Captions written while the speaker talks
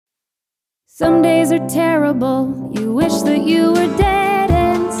Some days are terrible, you wish that you were dead.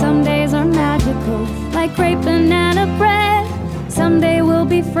 And some days are magical, like crepe banana bread. Someday we'll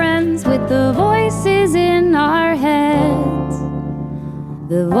be friends with the voices in our heads.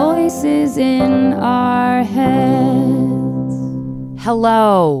 The voices in our heads.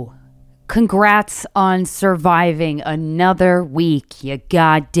 Hello. Congrats on surviving another week, you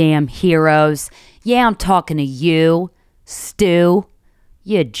goddamn heroes. Yeah, I'm talking to you, Stu,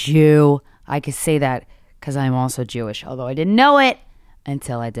 you Jew. I could say that because I'm also Jewish, although I didn't know it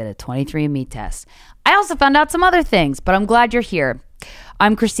until I did a 23andMe test. I also found out some other things, but I'm glad you're here.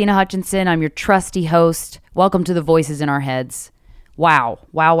 I'm Christina Hutchinson. I'm your trusty host. Welcome to the Voices in Our Heads. Wow.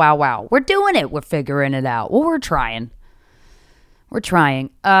 We're doing it. We're figuring it out. Well, we're trying.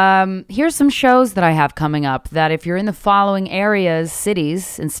 Here's some shows that I have coming up that if you're in the following areas,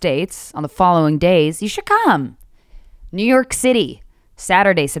 cities, and states on the following days, you should come. New York City,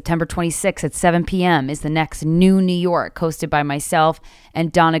 Saturday, September 26th at 7 p.m. is the next New New York, hosted by myself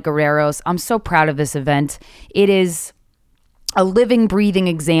and Donna Guerreros. I'm so proud of this event. It is a living, breathing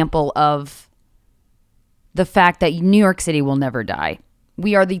example of the fact that New York City will never die.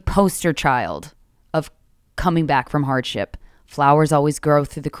 We are the poster child of coming back from hardship. Flowers always grow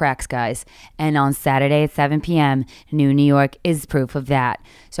through the cracks, guys. And on Saturday at 7 p.m., New New York is proof of that.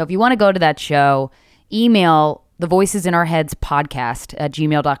 So if you want to go to that show, email the Voices in Our Heads podcast at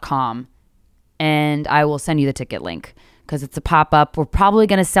gmail.com, and I will send you the ticket link because it's a pop-up. We're probably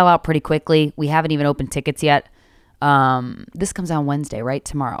going to sell out pretty quickly. We haven't even opened tickets yet. This comes out Wednesday, right?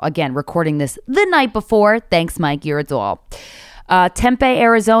 Tomorrow. Again, recording this the night before. Thanks, Mike. You're a doll. Tempe,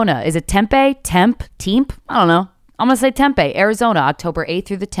 Arizona. Is it Tempe? Temp? I don't know. I'm going to say Tempe, Arizona, October 8th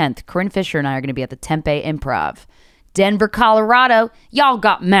through the 10th. Corinne Fisher and I are going to be at the Tempe Improv. Denver, Colorado. Y'all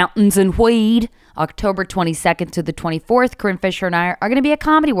got mountains and weed. October 22nd to the 24th, Corinne Fisher and I are going to be at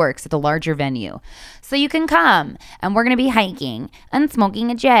Comedy Works at the larger venue. So you can come, and we're going to be hiking and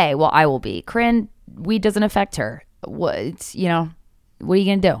smoking a J. Well, I will be. Corinne, weed doesn't affect her. What are you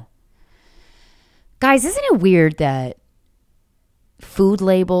going to do? Guys, isn't it weird that food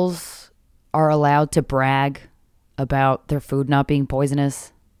labels are allowed to brag about their food not being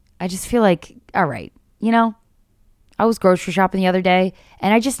poisonous? I just feel like, all right, I was grocery shopping the other day,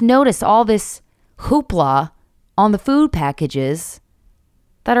 and I just noticed all this hoopla on the food packages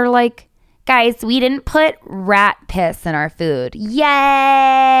that are like, guys, we didn't put rat piss in our food.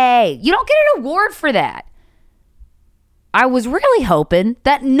 Yay! You don't get an award for that. I was really hoping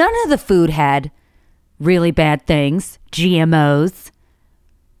that none of the food had really bad things, GMOs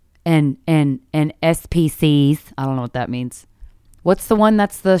and SPCs. I don't know what that means. What's the one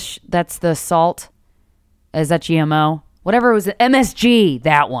that's the salt? Is that GMO? Whatever it was, MSG,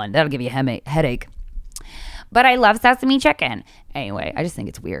 that one. That'll give you a headache. But I love sesame chicken. Anyway, I just think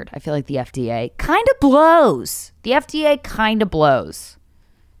it's weird. I feel like the FDA kind of blows.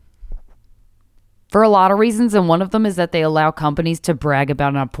 For a lot of reasons, and one of them is that they allow companies to brag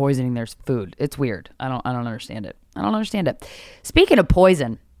about not poisoning their food. It's weird. I don't understand it. Speaking of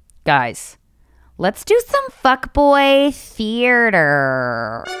poison, guys, let's do some fuckboy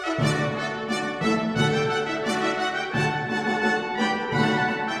theater.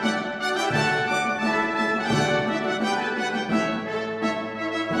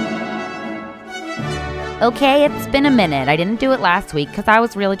 Okay, it's been a minute. I didn't do it last week because I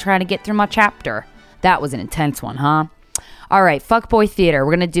was really trying to get through my chapter. That was an intense one, huh? All right, fuckboy theater.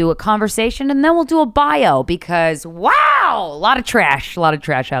 We're going to do a conversation and then we'll do a bio because, wow, a lot of trash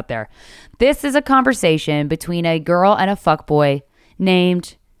out there. This is a conversation between a girl and a fuckboy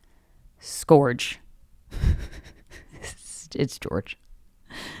named Scourge. It's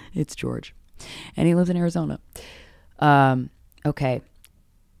George. And he lives in Arizona. Okay.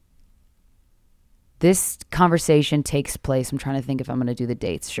 This conversation takes place. I'm trying to think if I'm going to do the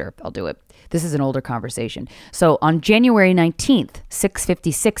dates. Sure, I'll do it. This is an older conversation. So on January 19th,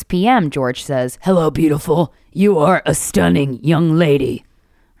 6:56 p.m., George says, "Hello, beautiful. You are a stunning young lady."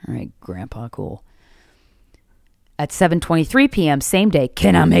 All right, Grandpa, cool. At 7:23 p.m., same day,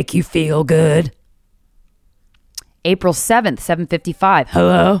 "Can I make you feel good?" April 7th, 7:55,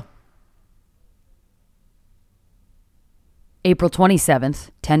 "Hello." April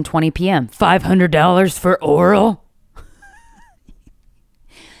 27th, 10:20 p.m. $500 for oral?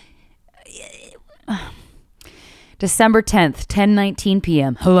 December 10th, 10:19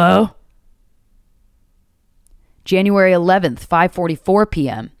 p.m. Hello? January 11th, 5:44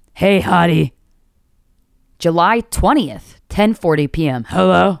 p.m. Hey, hottie. July 20th, 10:40 p.m.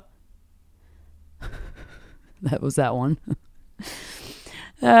 Hello? That was that one.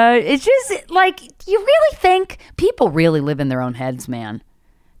 It's just like, you really think people really live in their own heads, man.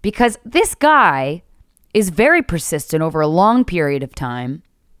 because this guy is very persistent over a long period of time.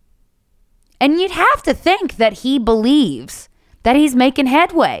 And you'd have to think that he believes that he's making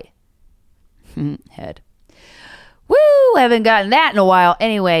headway. Head. Woo, haven't gotten that in a while.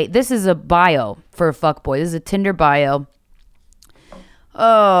 Anyway, this is a bio for a fuckboy. This is a Tinder bio.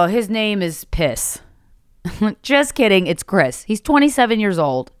 Oh, his name is Piss. Just kidding, it's Chris. He's 27 years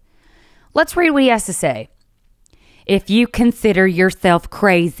old. Let's read what he has to say. If you consider yourself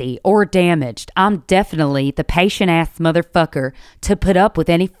crazy or damaged, I'm definitely the patient-ass motherfucker to put up with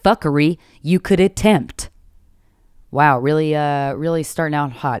any fuckery you could attempt. Wow, really starting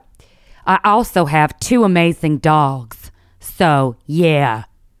out hot. I also have 2 amazing dogs. So, yeah.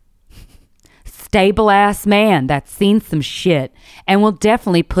 Stable-ass man that's seen some shit and will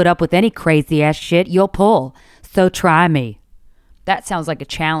definitely put up with any crazy-ass shit you'll pull. So try me. That sounds like a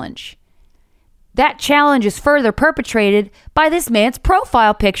challenge. That challenge is further perpetrated by this man's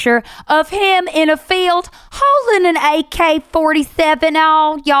profile picture of him in a field holding an AK-47.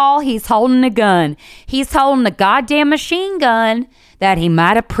 Oh, y'all, he's holding a gun. He's holding a goddamn machine gun that he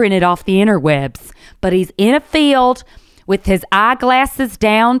might have printed off the interwebs. But he's in a field with his eyeglasses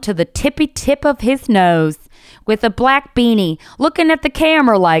down to the tippy tip of his nose, with a black beanie, looking at the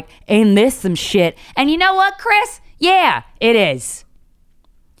camera like, ain't this some shit? And you know what, Chris? Yeah, it is.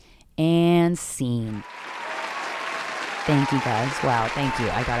 And scene. Thank you, guys. Wow, thank you.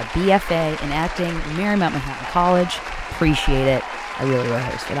 I got a BFA in acting, Marymount Manhattan College. Appreciate it. I really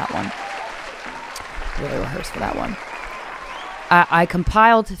rehearsed for that one. I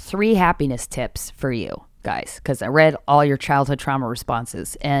compiled 3 happiness tips for you guys, because I read all your childhood trauma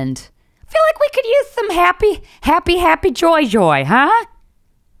responses, and I feel like we could use some happy, joy, huh?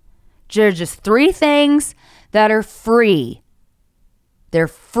 There's just 3 things that are free. They're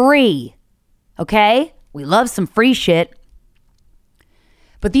free, okay? We love some free shit.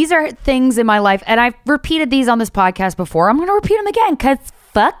 But these are things in my life, and I've repeated these on this podcast before. I'm going to repeat them again, because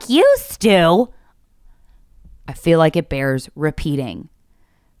fuck you, Stu. I feel like it bears repeating.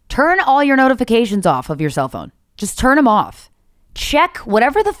 Turn all your notifications off of your cell phone. Just turn them off. Check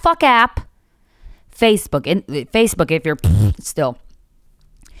whatever the fuck app. Facebook if you're still.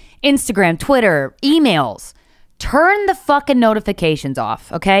 Instagram, Twitter, emails. Turn the fucking notifications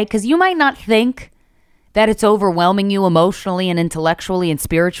off, okay? Because you might not think that it's overwhelming you emotionally and intellectually and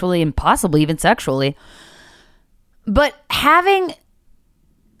spiritually and possibly even sexually. But having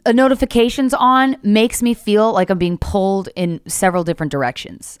notifications on makes me feel like I'm being pulled in several different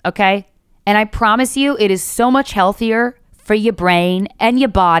directions, okay? And I promise you, it is so much healthier for your brain and your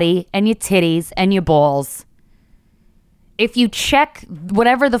body and your titties and your balls if you check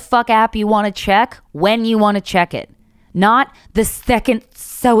whatever the fuck app you want to check when you want to check it. Not the second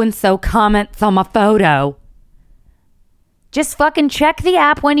so-and-so comments on my photo. Just fucking check the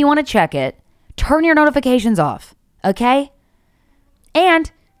app when you want to check it. Turn your notifications off, okay?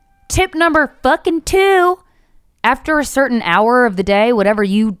 And tip number fucking 2, after a certain hour of the day,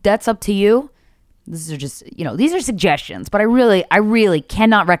 that's up to you. These are just, these are suggestions, but I really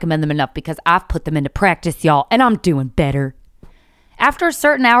cannot recommend them enough because I've put them into practice, y'all, and I'm doing better. After a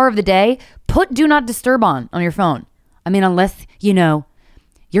certain hour of the day, put Do Not Disturb on your phone. I mean, unless,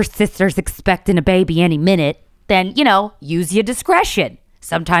 your sister's expecting a baby any minute, then, use your discretion.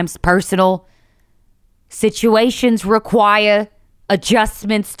 Sometimes personal situations require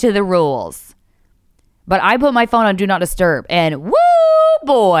adjustments to the rules. But I put my phone on Do Not Disturb, and woo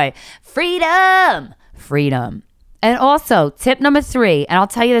boy, freedom. And also, tip number 3, and I'll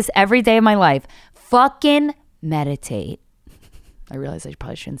tell you this every day of my life, fucking meditate. I realize I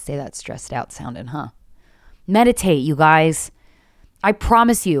probably shouldn't say that stressed out sounding, huh? Meditate, you guys. I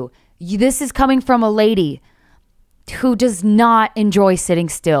promise you, this is coming from a lady who does not enjoy sitting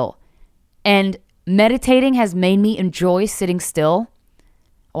still. And meditating has made me enjoy sitting still.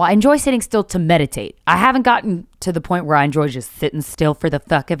 Well, I enjoy sitting still to meditate. I haven't gotten to the point where I enjoy just sitting still for the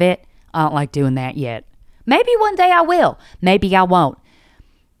fuck of it. I don't like doing that yet. Maybe one day I will. Maybe I won't.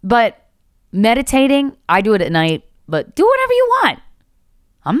 But meditating, I do it at night, but do whatever you want.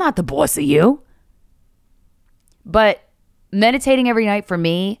 I'm not the boss of you. But meditating every night for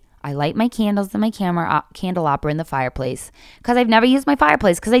me, I light my candles in my candelabra in the fireplace because I've never used my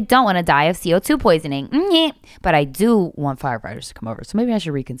fireplace because I don't want to die of CO2 poisoning. But I do want firefighters to come over, so maybe I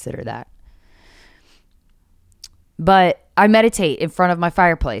should reconsider that. But I meditate in front of my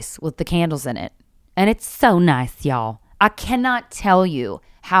fireplace with the candles in it, and it's so nice, y'all. I cannot tell you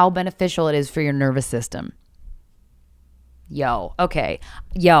how beneficial it is for your nervous system. Okay.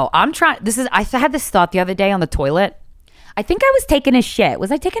 I had this thought the other day on the toilet. I think I was taking a shit.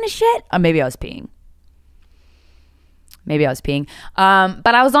 Was I taking a shit? Or maybe I was peeing. Maybe I was peeing.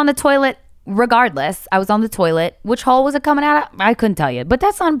 But I was on the toilet regardless. I was on the toilet. Which hole was it coming out of? I couldn't tell you. But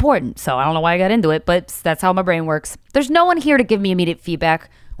that's not important. So I don't know why I got into it. But that's how my brain works. There's no one here to give me immediate feedback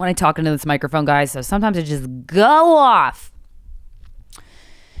when I talk into this microphone, guys. So sometimes I just go off.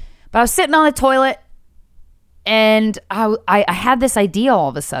 But I was sitting on the toilet. And I had this idea all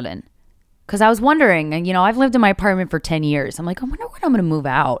of a sudden. Because I was wondering, and I've lived in my apartment for 10 years. I'm like, I wonder when I'm going to move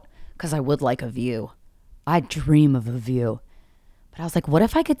out. Because I would like a view. I dream of a view. But I was like, what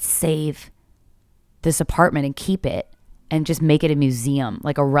if I could save this apartment and keep it and just make it a museum,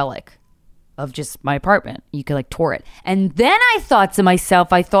 like a relic of just my apartment? You could like tour it. And then I thought to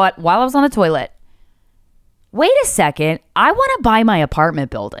myself, while I was on the toilet, wait a second, I want to buy my apartment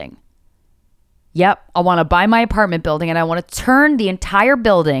building. Yep, I want to buy my apartment building and I want to turn the entire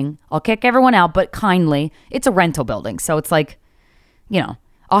building. I'll kick everyone out, but kindly. It's a rental building. So it's like,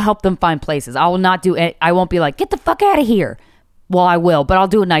 I'll help them find places. I will not do it. I won't be like, get the fuck out of here. Well, I will, but I'll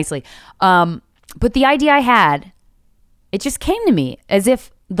do it nicely. But the idea I had, it just came to me as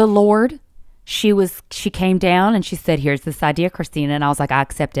if the Lord, she came down and she said, here's this idea, Christina. And I was like, I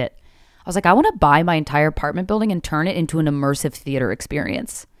accept it. I was like, I want to buy my entire apartment building and turn it into an immersive theater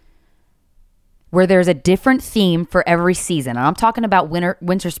experience where there's a different theme for every season. And I'm talking about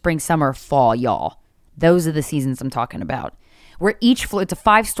winter, spring, summer, fall, y'all. Those are the seasons I'm talking about. Where each floor, it's a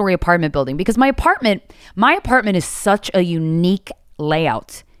 5-story apartment building because my apartment is such a unique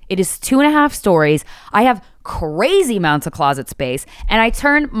layout. It is 2.5 stories. I have crazy amounts of closet space, and I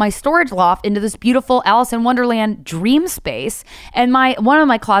turned my storage loft into this beautiful Alice in Wonderland dream space. And one of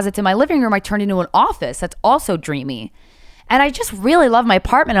my closets in my living room I turned into an office that's also dreamy. And I just really love my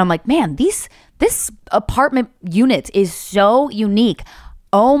apartment. I'm like, man, this apartment unit is so unique.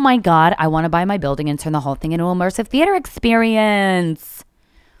 Oh my God, I want to buy my building and turn the whole thing into an immersive theater experience.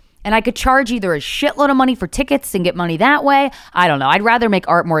 And I could charge either a shitload of money for tickets and get money that way. I don't know. I'd rather make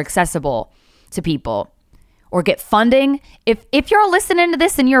art more accessible to people or get funding. If you're listening to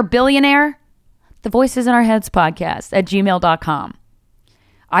this and you're a billionaire, the Voices in Our Heads podcast at gmail.com.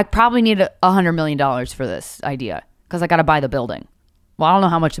 I probably need $100 million for this idea because I got to buy the building. Well, I don't know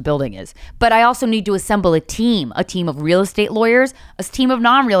how much the building is, but I also need to assemble a team of real estate lawyers, a team of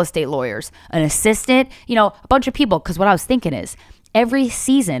non-real estate lawyers, an assistant, a bunch of people. Because what I was thinking is every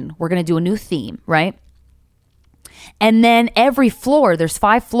season we're going to do a new theme, right? And then every floor, there's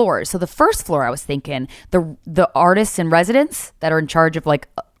 5 floors. So the first floor, I was thinking the artists and residents that are in charge of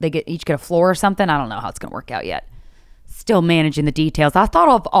each get a floor or something. I don't know how it's going to work out yet. Still managing the details. I thought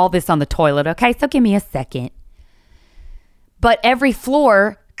of all this on the toilet. Okay, so give me a second. But every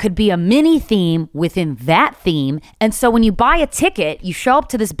floor could be a mini theme within that theme. And so when you buy a ticket, you show up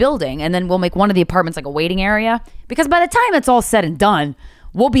to this building and then we'll make one of the apartments like a waiting area. Because by the time it's all said and done,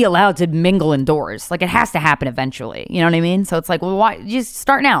 we'll be allowed to mingle indoors. Like it has to happen eventually. You know what I mean? So it's like, well, why? Just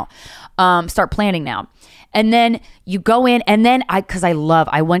start now. Start planning now. And then you go in and then I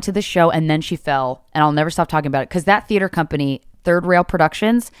went to the show and then she fell and I'll never stop talking about it because that theater company, Third Rail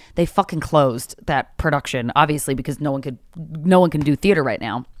Productions, they fucking closed that production, obviously, because no one can do theater right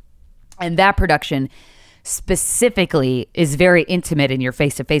now. And that production specifically is very intimate and you're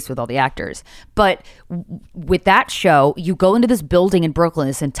face to face with all the actors. But with that show, you go into this building in Brooklyn,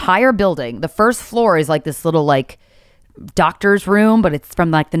 this entire building. The first floor is like this little doctor's room, but it's from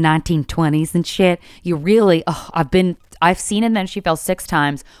the 1920s and shit. You really, I've seen it. And then she fell 6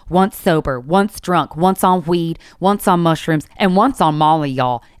 times, once sober, once drunk, once on weed, once on mushrooms, and once on Molly,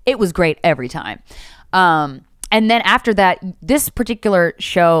 y'all. It was great every time. And then after that, this particular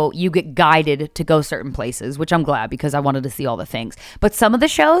show, you get guided to go certain places, which I'm glad because I wanted to see all the things. But some of the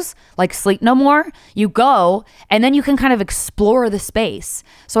shows, like Sleep No More, you go and then you can kind of explore the space.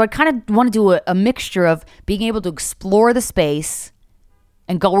 So I kind of want to do a mixture of being able to explore the space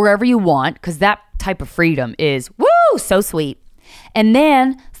and go wherever you want because that type of freedom is, so sweet. And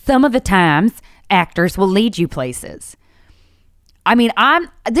then some of the times, actors will lead you places. I mean,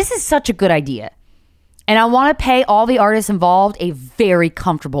 this is such a good idea. And I want to pay all the artists involved a very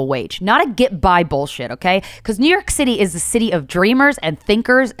comfortable wage, not a get by bullshit, okay? Because New York City is the city of dreamers and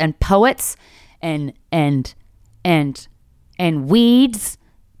thinkers and poets and weeds.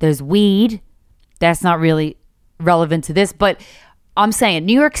 There's weed. That's not really relevant to this, but I'm saying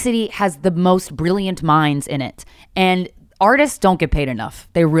New York City has the most brilliant minds in it. And artists don't get paid enough.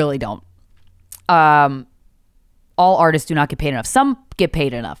 They really don't. All artists do not get paid enough. Some get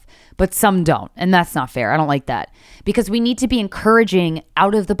paid enough, but some don't. And that's not fair. I don't like that. Because we need to be encouraging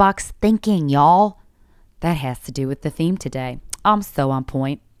out-of-the-box thinking, y'all. That has to do with the theme today. I'm so on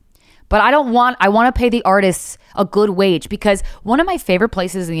point. But I want to pay the artists a good wage because one of my favorite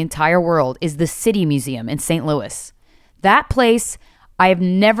places in the entire world is the City Museum in St. Louis. That place, I have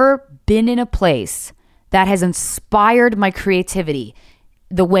never been in a place that has inspired my creativity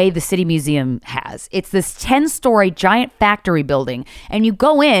the way the City Museum has. It's this 10-story giant factory building, and you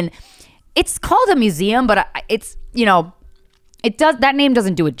go in, it's called a museum, but it's, that name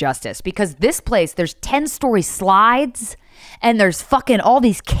doesn't do it justice, because this place, there's 10-story slides, and there's fucking all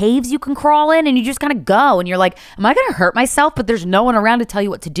these caves you can crawl in, and you just kind of go, and you're like, am I gonna hurt myself? But there's no one around to tell you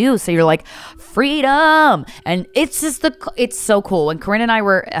what to do, so you're like, freedom. And it's just it's so cool. When Corinne and I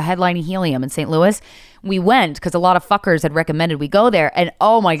were headlining Helium in St. Louis, we went because a lot of fuckers had recommended we go there, and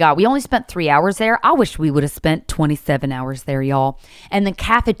oh my god, we only spent 3 hours there. I wish we would have spent 27 hours there, y'all. And the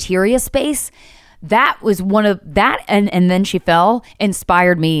cafeteria space, that was one of that, and Then She Fell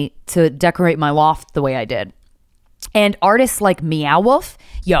inspired me to decorate my loft the way I did. And artists like Meow Wolf,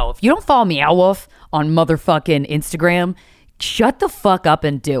 yo, if you don't follow Meow Wolf on motherfucking Instagram, shut the fuck up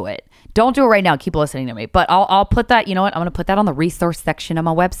and do it. Don't do it right now. Keep listening to me. But I'll put that, you know what? I'm going to put that on the resource section of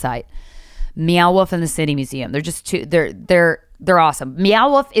my website. Meow Wolf and the City Museum. They're just two, they're awesome. Meow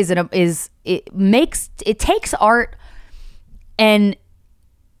Wolf it takes art and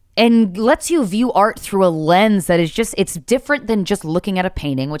lets you view art through a lens that is just, it's different than just looking at a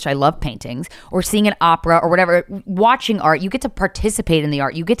painting, which I love paintings, or seeing an opera or whatever. Watching art, you get to participate in the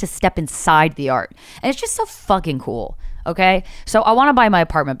art. You get to step inside the art. And it's just so fucking cool, okay? So I want to buy my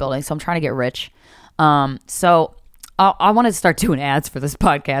apartment building, so I'm trying to get rich. So I want to start doing ads for this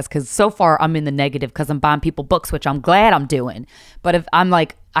podcast, because so far I'm in the negative because I'm buying people books, which I'm glad I'm doing. But if I'm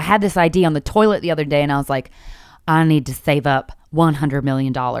like, I had this idea on the toilet the other day, and I was like, I need to save up $100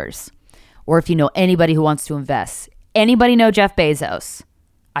 million. Or if you know anybody who wants to invest, anybody know Jeff Bezos?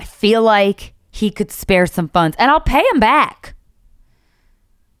 I feel like he could spare some funds, and I'll pay him back.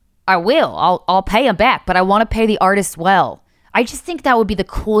 I will. I'll pay him back, but I want to pay the artists well. I just think that would be the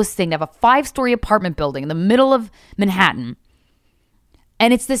coolest thing, to have a 5-story apartment building in the middle of Manhattan.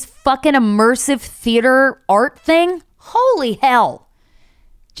 And it's this fucking immersive theater art thing. Holy hell.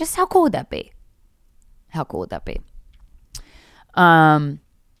 Just how cool would that be? How cool would that be? And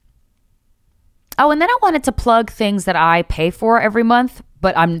then I wanted to plug things that I pay for every month,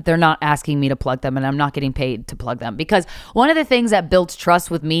 but they're not asking me to plug them, and I'm not getting paid to plug them, because one of the things that builds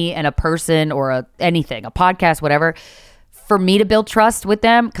trust with me and a person or anything, a podcast, whatever, for me to build trust with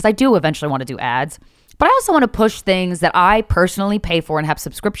them, because I do eventually want to do ads, but I also want to push things that I personally pay for and have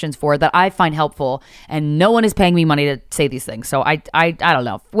subscriptions for that I find helpful, and no one is paying me money to say these things. So I don't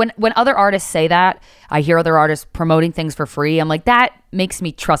know. When other artists say that, I hear other artists promoting things for free, I'm like, that makes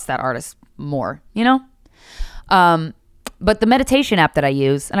me trust that artist more, you know? But the meditation app that I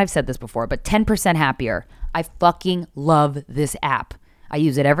use, and I've said this before, but 10% Happier, I fucking love this app. I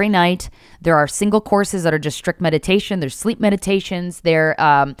use it every night. There are single courses that are just strict meditation. There's sleep meditations.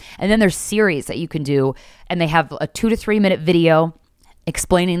 And then there's series that you can do, and they have a 2 to 3 minute video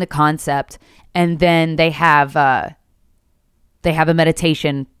explaining the concept, and then they have a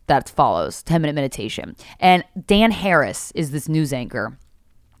meditation that follows, 10-minute meditation. And Dan Harris is this news anchor.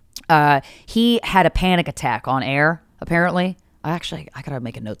 He had a panic attack on air, apparently. I gotta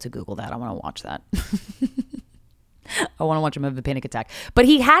make a note to Google that. I want to watch that. I want to watch him have a panic attack. But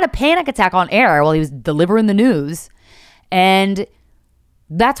he had a panic attack on air while he was delivering the news. And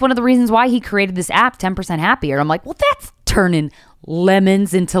that's one of the reasons why he created this app, 10% Happier. I'm like, well, that's turning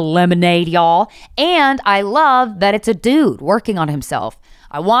lemons into lemonade, y'all. And I love that it's a dude working on himself.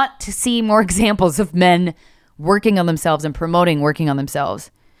 I want to see more examples of men working on themselves and promoting working on themselves.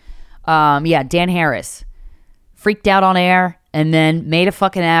 Dan Harris freaked out on air and then made a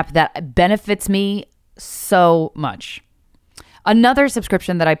fucking app that benefits me so much. Another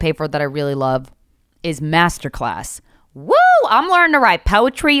subscription that I pay for that I really love is Masterclass. Woo! I'm learning to write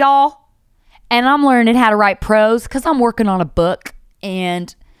poetry, y'all. And I'm learning how to write prose because I'm working on a book.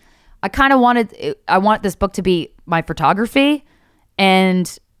 And I want this book to be my photography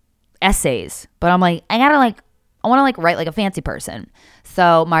and essays. But I'm like, I want to write like a fancy person.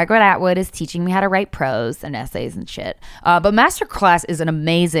 So Margaret Atwood is teaching me how to write prose and essays and shit. But Masterclass is an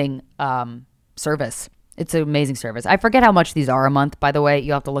amazing service. It's an amazing service. I forget how much these are a month, by the way.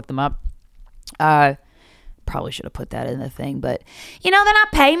 You have to look them up. Probably should have put that in the thing, but they're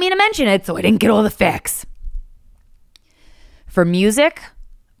not paying me to mention it, so I didn't get all the facts. For music,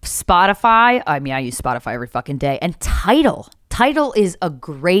 Spotify, I use Spotify every fucking day, and Tidal. Tidal is a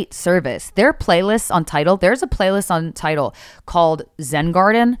great service. Their playlists on Tidal, there's a playlist on Tidal called Zen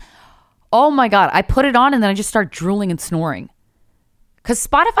Garden. Oh my God, I put it on and then I just start drooling and snoring. Because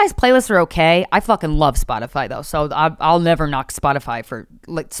Spotify's playlists are okay. I fucking love Spotify though, so I'll never knock Spotify for,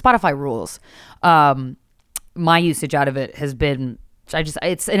 Spotify rules. My usage out of it has been,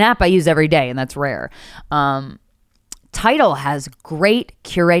 it's an app I use every day, and that's rare. Tidal has great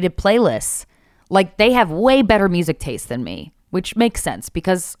curated playlists. Like, they have way better music taste than me, which makes sense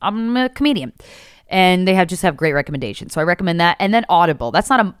because I'm a comedian. And they just have great recommendations. So I recommend that. And then Audible. That's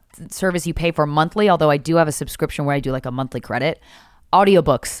not a service you pay for monthly, although I do have a subscription where I do like a monthly credit.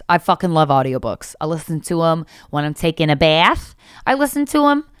 Audiobooks. I fucking love audiobooks. I listen to them when I'm taking a bath. I listen to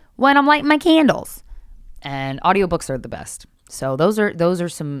them when I'm lighting my candles. And audiobooks are the best. So those are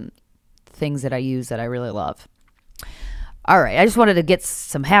some things that I use that I really love. All right. I just wanted to get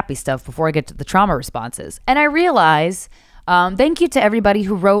some happy stuff before I get to the trauma responses. And I realize... thank you to everybody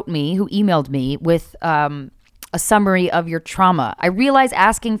who wrote me, who emailed me with a summary of your trauma. I realize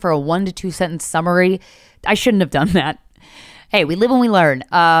asking for a 1 to 2 sentence summary, I shouldn't have done that. Hey, we live and we learn.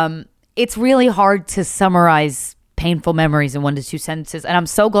 It's really hard to summarize painful memories in 1 to 2 sentences. And I'm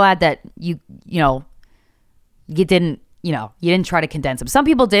so glad that you didn't try to condense them. Some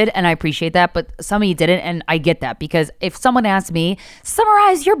people did, and I appreciate that, but some of you didn't, and I get that, because if someone asked me,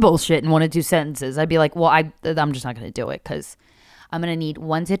 summarize your bullshit in 1 to 2 sentences, I'd be like, well, I'm just not going to do it, because I'm going to need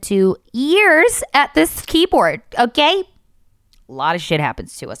 1 to 2 years at this keyboard, okay? A lot of shit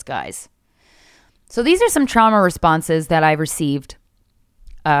happens to us, guys. So these are some trauma responses that I received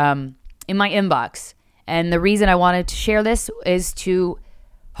in my inbox, and the reason I wanted to share this is to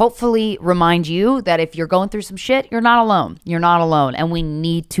hopefully remind you that if you're going through some shit, you're not alone. You're not alone. And we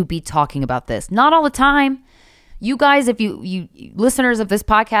need to be talking about this. Not all the time. You guys, if you listeners of this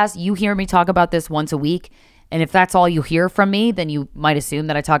podcast, you hear me talk about this once a week. And if that's all you hear from me, then you might assume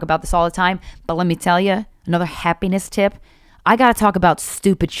that I talk about this all the time. But let me tell you, another happiness tip. I got to talk about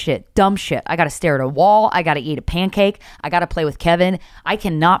stupid shit, dumb shit. I got to stare at a wall. I got to eat a pancake. I got to play with Kevin. I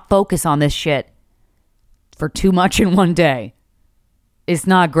cannot focus on this shit for too much in one day. It's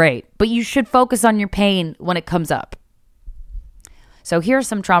not great, but you should focus on your pain when it comes up. So here are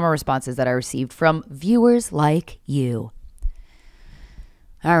some trauma responses that I received from viewers like you.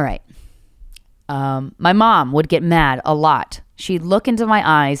 All right. My mom would get mad a lot. She'd look into my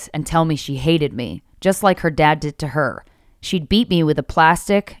eyes and tell me she hated me, just like her dad did to her. She'd beat me with a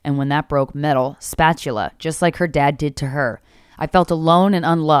plastic, and when that broke, metal spatula, just like her dad did to her. I felt alone and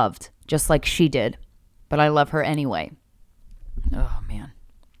unloved, just like she did, but I love her anyway. Oh, man.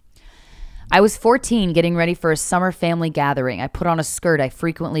 I was 14 getting ready for a summer family gathering. I put on a skirt I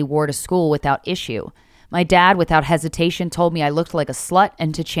frequently wore to school without issue. My dad, without hesitation, told me I looked like a slut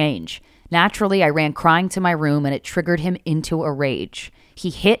and to change. Naturally, I ran crying to my room, and it triggered him into a rage.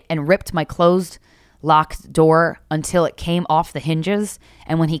 He hit and ripped my closed, locked door until it came off the hinges,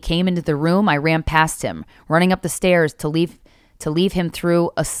 and when he came into the room, I ran past him, running up the stairs to leave him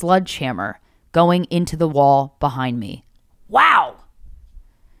through a sledgehammer going into the wall behind me. Wow.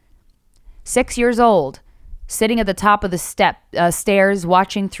 6 years old, sitting at the top of the stairs,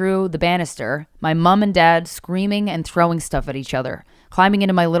 watching through the banister, my mom and dad screaming and throwing stuff at each other, climbing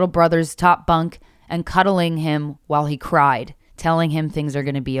into my little brother's top bunk and cuddling him while he cried, telling him things are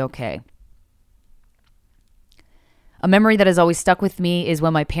going to be okay. A memory that has always stuck with me is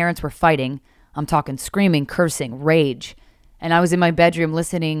when my parents were fighting. I'm talking screaming, cursing, rage. And I was in my bedroom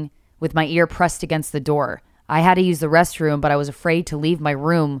listening with my ear pressed against the door. I had to use the restroom, but I was afraid to leave my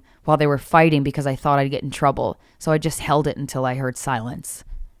room while they were fighting because I thought I'd get in trouble. So I just held it until I heard silence.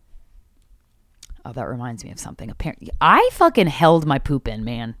 Oh, that reminds me of something. Apparently, I fucking held my poop in,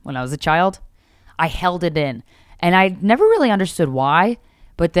 man, when I was a child. I held it in. And I never really understood why.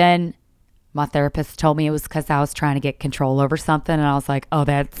 But then my therapist told me it was because I was trying to get control over something. And I was like, oh,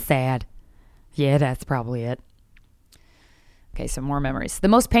 that's sad. Yeah, that's probably it. Okay, some more memories. The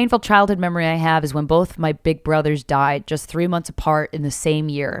most painful childhood memory I have is when both my big brothers died just 3 months apart in the same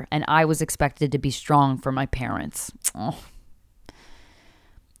year, and I was expected to be strong for my parents. Oh.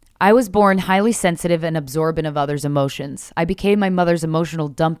 I was born highly sensitive and absorbent of others' emotions. I became my mother's emotional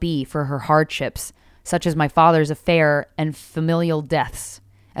dumpy for her hardships, such as my father's affair and familial deaths.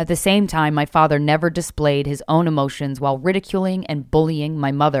 At the same time, my father never displayed his own emotions while ridiculing and bullying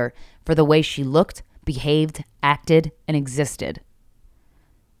my mother for the way she looked, behaved, acted, and existed.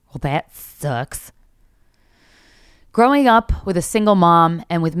 Well, that sucks. Growing up with a single mom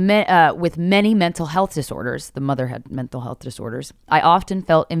and with many mental health disorders, the mother had mental health disorders, I often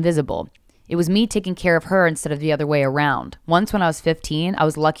felt invisible. It was me taking care of her instead of the other way around. Once when I was 15, I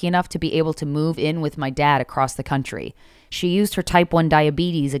was lucky enough to be able to move in with my dad across the country. She used her type 1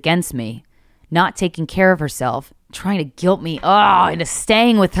 diabetes against me, not taking care of herself, trying to guilt me into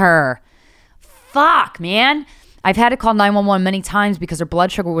staying with her. Fuck, man. I've had to call 911 many times because her blood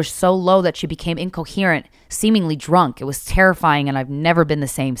sugar was so low that she became incoherent, seemingly drunk. It was terrifying, and I've never been the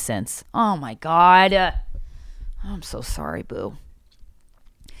same since. Oh, my God. I'm so sorry, boo.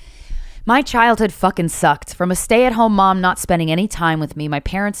 My childhood fucking sucked. From a stay-at-home mom not spending any time with me, my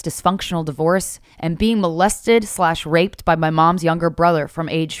parents' dysfunctional divorce, and being molested/raped by my mom's younger brother from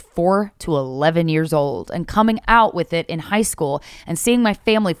age 4 to 11 years old, and coming out with it in high school and seeing my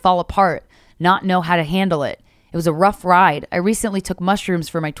family fall apart, not know how to handle it. It was a rough ride. I recently took mushrooms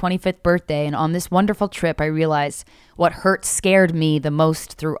for my 25th birthday, and on this wonderful trip, I realized what scared me the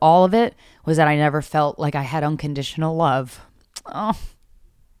most through all of it was that I never felt like I had unconditional love.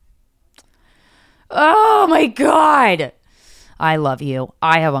 Oh my God. I love you.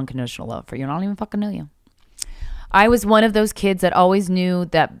 I have unconditional love for you, and I don't even fucking know you. I was one of those kids that always knew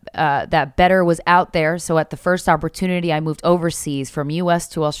that that better was out there, so at the first opportunity, I moved overseas from US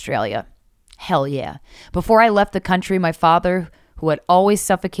to Australia. Hell yeah. Before I left the country, my father, who had always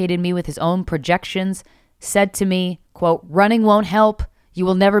suffocated me with his own projections, said to me, quote, "Running won't help. You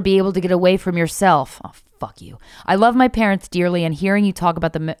will never be able to get away from yourself." Oh, fuck you. I love my parents dearly, and hearing you talk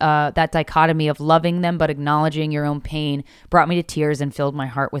about that dichotomy of loving them but acknowledging your own pain brought me to tears and filled my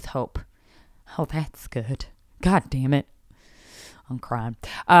heart with hope. Oh, that's good. God damn it. I'm crying.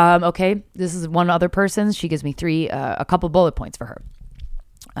 Okay, this is one other person. She gives me a couple bullet points for her.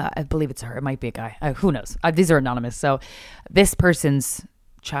 I believe it's her. It might be a guy. Who knows? These are anonymous. So this person's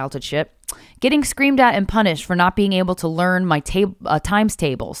childhood shit. Getting screamed at and punished for not being able to learn my times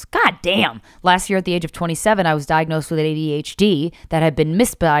tables. God damn. Last year at the age of 27, I was diagnosed with ADHD that had been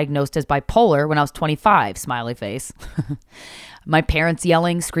misdiagnosed as bipolar when I was 25. Smiley face. My parents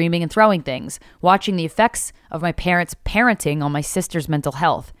yelling, screaming, and throwing things. Watching the effects of my parents' parenting on my sister's mental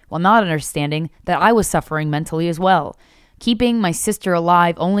health, while not understanding that I was suffering mentally as well. Keeping my sister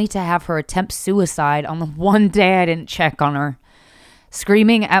alive only to have her attempt suicide on the one day I didn't check on her.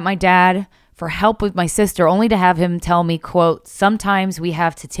 Screaming at my dad for help with my sister only to have him tell me, quote, "Sometimes we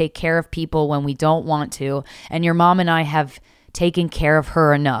have to take care of people when we don't want to, and your mom and I have taken care of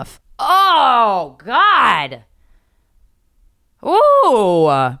her enough." Oh, God. Ooh.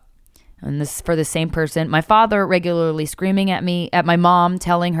 And this is for the same person. My father regularly screaming at me, at my mom,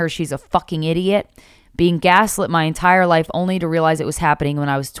 telling her she's a fucking idiot. Being gaslit my entire life only to realize it was happening when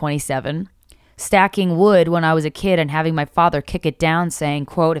I was 27. Stacking wood when I was a kid and having my father kick it down saying,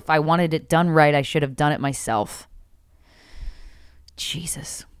 quote, "If I wanted it done right, I should have done it myself."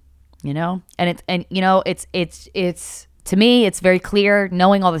 Jesus. You know? And it's to me, it's very clear,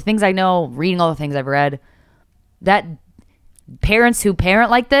 knowing all the things I know, reading all the things I've read, that parents who parent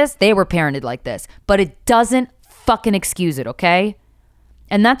like this, they were parented like this. But it doesn't fucking excuse it, okay?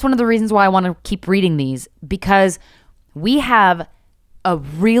 And that's one of the reasons why I want to keep reading these, because we have a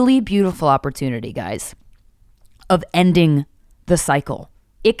really beautiful opportunity, guys, of ending the cycle.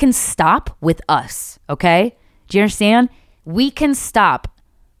 It can stop with us, okay? Do you understand? We can stop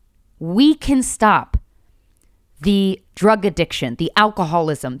the drug addiction, the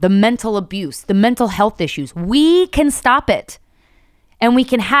alcoholism, the mental abuse, the mental health issues. We can stop it. And we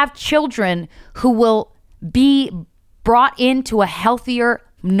can have children who will be brought into a healthier,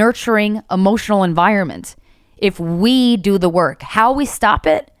 nurturing, emotional environment if we do the work. How we stop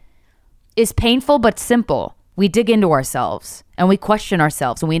it is painful but simple. We dig into ourselves and we question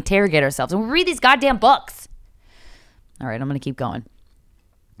ourselves and we interrogate ourselves and we read these goddamn books. All right, I'm going to keep going.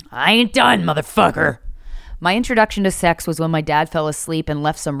 I ain't done, motherfucker. My introduction to sex was when my dad fell asleep and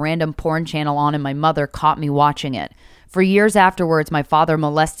left some random porn channel on and my mother caught me watching it. For years afterwards, my father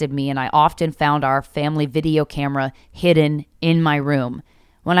molested me and I often found our family video camera hidden in my room.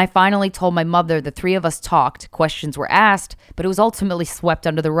 When I finally told my mother, the three of us talked, questions were asked, but it was ultimately swept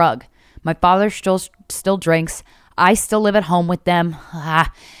under the rug. My father still drinks. I still live at home with them.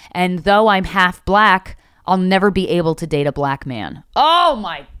 And though I'm half black, I'll never be able to date a black man. Oh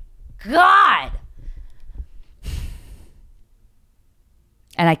my God.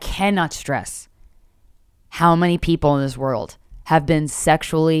 And I cannot stress how many people in this world have been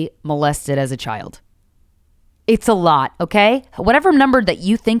sexually molested as a child. It's a lot, okay? Whatever number that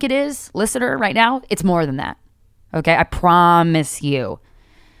you think it is, listener, right now, it's more than that, okay? I promise you.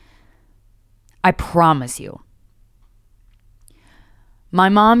 I promise you. My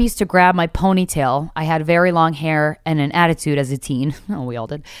mom used to grab my ponytail. I had very long hair and an attitude as a teen. Oh, we all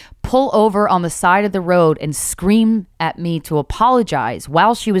did. Pull over on the side of the road and scream at me to apologize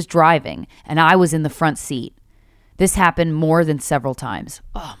while she was driving and I was in the front seat. This happened more than several times.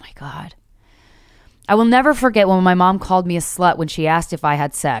 Oh my God. I will never forget when my mom called me a slut when she asked if I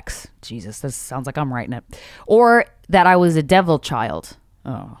had sex. Jesus, this sounds like I'm writing it. Or that I was a devil child.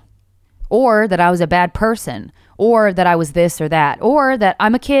 Oh. Or that I was a bad person. Or that I was this or that. Or that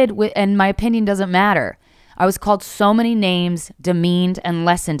I'm a kid and my opinion doesn't matter. I was called so many names, demeaned, and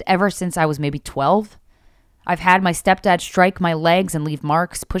lessened ever since I was maybe 12. I've had my stepdad strike my legs and leave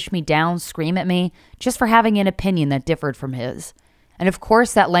marks, push me down, scream at me, just for having an opinion that differed from his. And of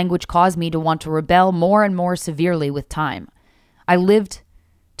course, that language caused me to want to rebel more and more severely with time. I lived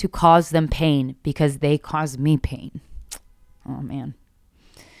to cause them pain because they caused me pain. Oh, man.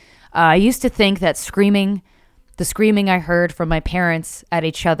 I used to think that the screaming I heard from my parents at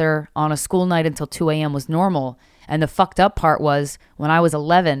each other on a school night until 2 a.m. was normal. And the fucked up part was, when I was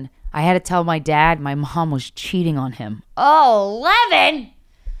 11, I had to tell my dad my mom was cheating on him. Oh, 11!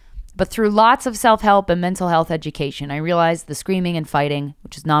 But through lots of self-help and mental health education, I realized the screaming and fighting,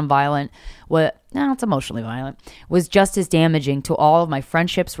 which is nonviolent, it's emotionally violent, was just as damaging to all of my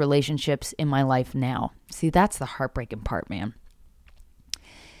friendships, relationships in my life now. See, that's the heartbreaking part, man.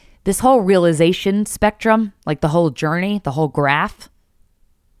 This whole realization spectrum, like the whole journey, the whole graph.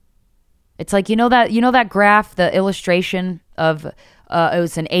 It's like, you know that graph, the illustration of it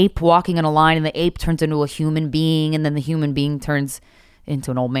was an ape walking in a line, and the ape turns into a human being, and then the human being turns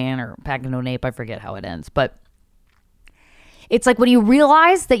into an old man or back into an ape. I forget how it ends. But it's like when you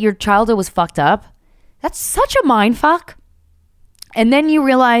realize that your childhood was fucked up, that's such a mind fuck. And then you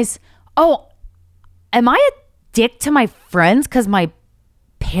realize, oh, am I a dick to my friends because my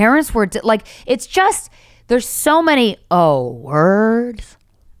parents were like, it's just, there's so many words.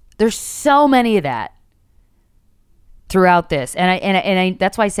 There's so many of that throughout this. And I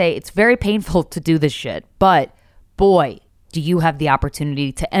that's why I say it's very painful to do this shit. But boy, do you have the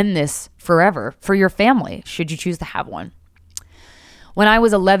opportunity to end this forever for your family, should you choose to have one. When I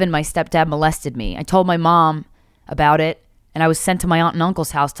was 11, my stepdad molested me. I told my mom about it, and I was sent to my aunt and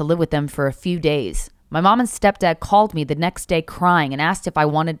uncle's house to live with them for a few days. My mom and stepdad called me the next day crying and asked if I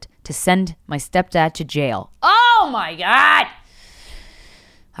wanted to send my stepdad to jail. Oh my God!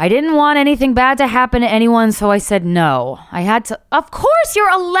 I didn't want anything bad to happen to anyone, so I said no. Of course, you're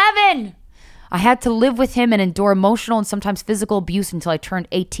 11! I had to live with him and endure emotional and sometimes physical abuse until I turned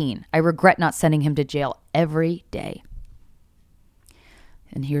 18. I regret not sending him to jail every day.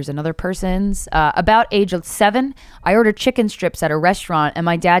 And here's another person's. About age 7, I ordered chicken strips at a restaurant, and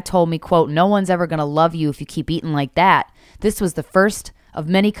my dad told me, quote, "No one's ever going to love you if you keep eating like that." This was the first of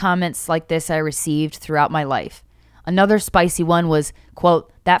many comments like this I received throughout my life. Another spicy one was,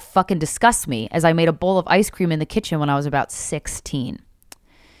 quote, "That fucking disgusts me," as I made a bowl of ice cream in the kitchen when I was about 16.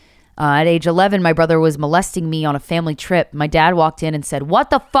 At age 11, my brother was molesting me on a family trip. My dad walked in and said,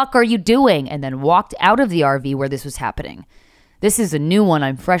 "What the fuck are you doing?" and then walked out of the RV where this was happening. This is a new one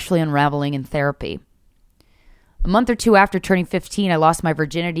I'm freshly unraveling in therapy. A month or two after turning 15, I lost my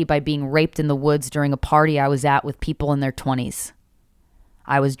virginity by being raped in the woods during a party I was at with people in their 20s.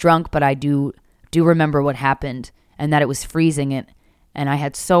 I was drunk, but I do remember what happened, and that it was freezing and I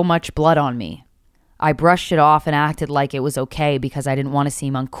had so much blood on me. I brushed it off and acted like it was okay because I didn't want to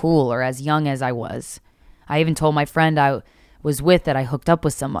seem uncool or as young as I was. I even told my friend I was with that I hooked up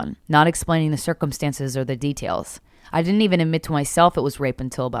with someone, not explaining the circumstances or the details. I didn't even admit to myself it was rape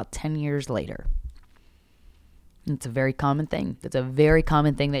until about 10 years later. It's a very common thing. It's a very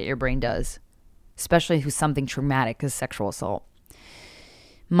common thing that your brain does, especially with something traumatic as sexual assault.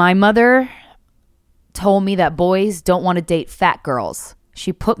 My mother told me that boys don't want to date fat girls.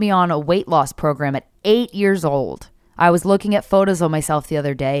 She put me on a weight loss program at 8 years old. I was looking at photos of myself the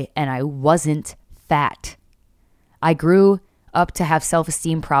other day, and I wasn't fat. I grew up to have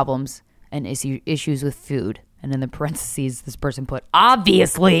self-esteem problems and issues with food. And in the parentheses, this person put,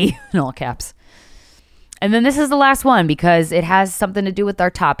 "obviously," in all caps. And then this is the last one because it has something to do with our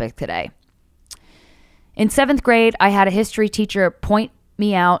topic today. In 7th grade, I had a history teacher point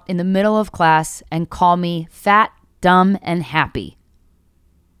me out in the middle of class and call me fat, dumb, and happy.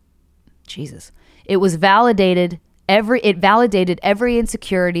 Jesus. It validated every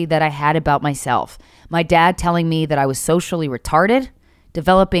insecurity that I had about myself. My dad telling me that I was socially retarded,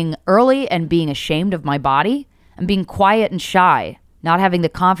 developing early and being ashamed of my body, and being quiet and shy, not having the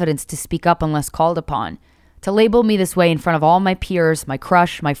confidence to speak up unless called upon. To label me this way in front of all my peers, my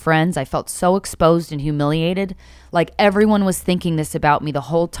crush, my friends, I felt so exposed and humiliated, like everyone was thinking this about me the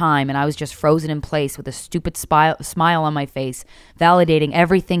whole time, and I was just frozen in place with a stupid smile on my face, validating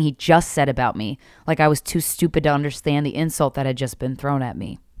everything he just said about me, like I was too stupid to understand the insult that had just been thrown at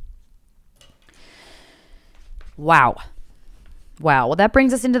me. Wow. Well, that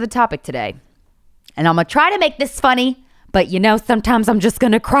brings us into the topic today. And I'm going to try to make this funny, but sometimes I'm just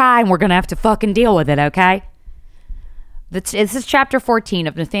going to cry and we're going to have to fucking deal with it, okay? This is chapter 14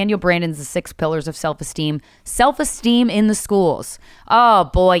 of Nathaniel Branden's The 6 Pillars of Self-Esteem. Self-esteem in the schools. Oh,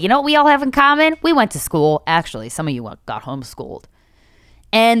 boy. You know what we all have in common? We went to school. Actually, some of you got homeschooled.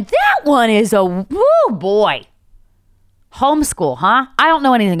 And that one is oh, boy. Homeschool, huh? I don't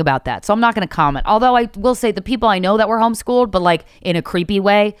know anything about that, so I'm not going to comment. Although I will say the people I know that were homeschooled, but like in a creepy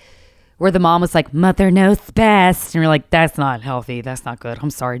way, where the mom was like, mother knows best. And you're like, that's not healthy. That's not good. I'm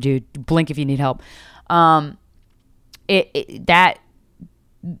sorry, dude. Blink if you need help. You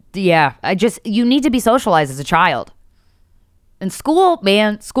need to be socialized as a child. And school,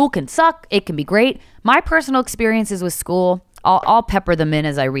 man, school can suck. It can be great. My personal experiences with school, I'll pepper them in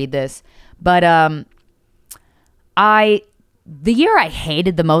as I read this. But the year I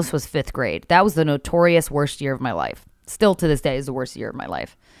hated the most was 5th grade. That was the notorious worst year of my life. Still to this day is the worst year of my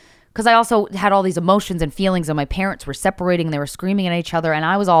life. Because I also had all these emotions and feelings, and my parents were separating and they were screaming at each other, and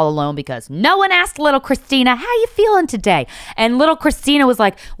I was all alone because no one asked little Christina, how you feeling today? And little Christina was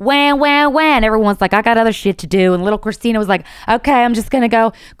like, when? Everyone's like, I got other shit to do. And little Christina was like, okay, I'm just going to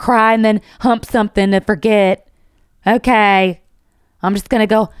go cry and then hump something to forget. Okay, I'm just going to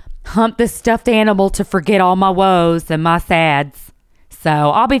go hump this stuffed animal to forget all my woes and my sads. So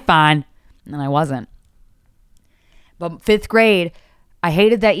I'll be fine. And I wasn't. But 5th grade, I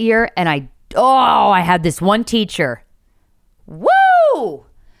hated that year, and I had this one teacher. Woo!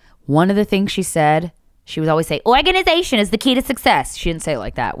 One of the things she said, she would always say, organization is the key to success. She didn't say it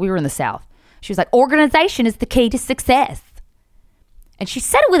like that. We were in the South. She was like, organization is the key to success. And she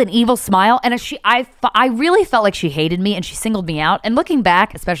said it with an evil smile, and I really felt like she hated me, and she singled me out. And looking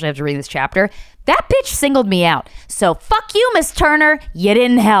back, especially after reading this chapter, that bitch singled me out. So fuck you, Miss Turner. You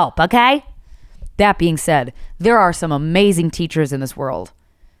didn't help, okay? That being said, there are some amazing teachers in this world.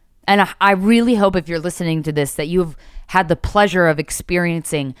 And I really hope if you're listening to this that you've had the pleasure of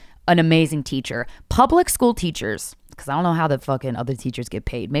experiencing an amazing teacher. Public school teachers, because I don't know how the fucking other teachers get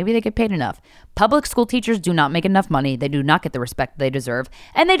paid. Maybe they get paid enough. Public school teachers do not make enough money. They do not get the respect they deserve.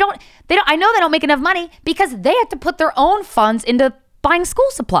 And I know they don't make enough money because they have to put their own funds into buying school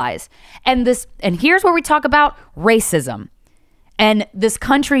supplies. And here's where we talk about racism. And this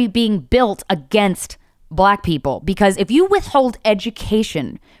country being built against black people, because if you withhold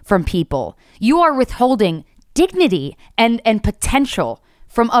education from people, you are withholding dignity and potential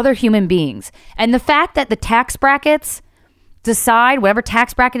from other human beings. And the fact that the tax brackets decide, whatever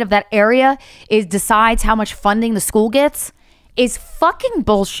tax bracket of that area decides how much funding the school gets, is fucking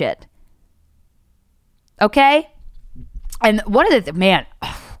bullshit. Okay? And one of the,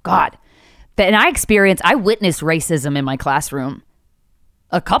 and I witnessed racism in my classroom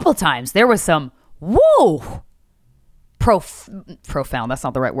a couple times. There was some, profound, that's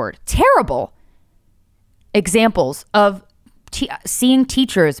not the right word, terrible examples of seeing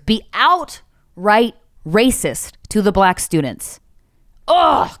teachers be outright racist to the black students.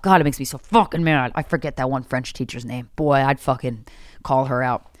 Oh, God, it makes me so fucking mad. I forget that one French teacher's name. Boy, I'd fucking call her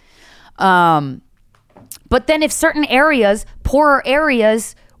out. But then if certain areas, poorer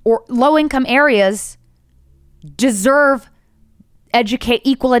areas, or low-income areas deserve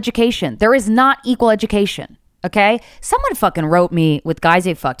equal education, there is not equal education, okay? Someone fucking wrote me with guys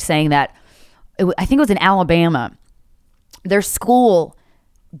they fucked saying that, I think it was in Alabama, their school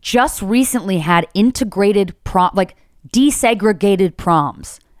just recently had integrated desegregated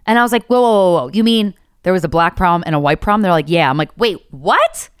proms. And I was like, whoa. You mean there was a black prom and a white prom? They're like, yeah. I'm like, wait,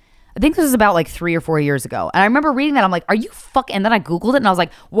 what? I think this was about like 3 or 4 years ago. And I remember reading that. I'm like, are you fucking... And then I Googled it and I was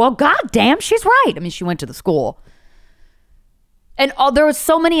like, well, goddamn, she's right. I mean, she went to the school. And there was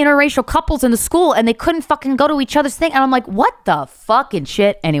so many interracial couples in the school and they couldn't fucking go to each other's thing. And I'm like, what the fucking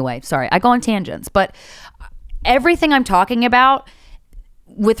shit? Anyway, sorry, I go on tangents. But everything I'm talking about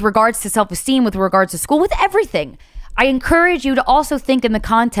with regards to self-esteem, with regards to school, with everything, I encourage you to also think in the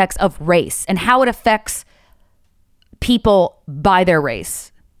context of race and how it affects people by their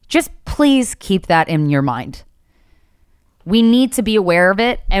race. Just please keep that in your mind. We need to be aware of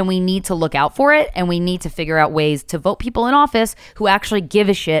it and we need to look out for it and we need to figure out ways to vote people in office who actually give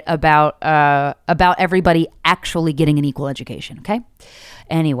a shit about everybody actually getting an equal education, okay?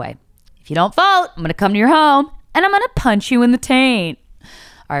 Anyway, if you don't vote, I'm going to come to your home and I'm going to punch you in the taint.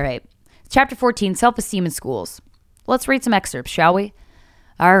 All right. Chapter 14, Self-Esteem in Schools. Let's read some excerpts, shall we?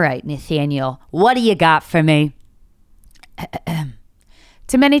 All right, Nathaniel, what do you got for me?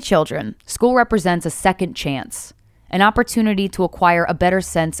 To many children, school represents a second chance, an opportunity to acquire a better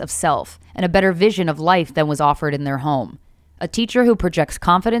sense of self and a better vision of life than was offered in their home. A teacher who projects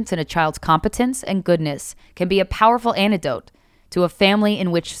confidence in a child's competence and goodness can be a powerful antidote to a family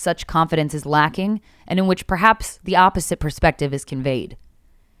in which such confidence is lacking and in which perhaps the opposite perspective is conveyed.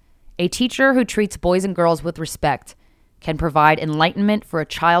 A teacher who treats boys and girls with respect can provide enlightenment for a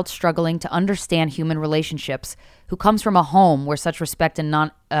child struggling to understand human relationships who comes from a home where such respect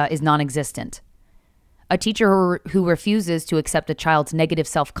is non-existent. A teacher who refuses to accept a child's negative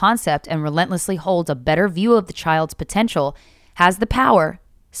self-concept and relentlessly holds a better view of the child's potential has the power,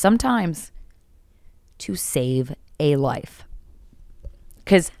 sometimes, to save a life.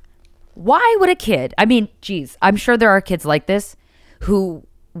 Because why would a kid, I mean, geez, I'm sure there are kids like this who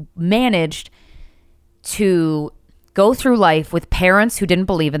managed to go through life with parents who didn't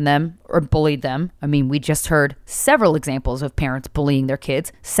believe in them or bullied them. I mean, we just heard several examples of parents bullying their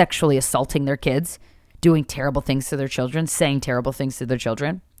kids, sexually assaulting their kids, doing terrible things to their children, saying terrible things to their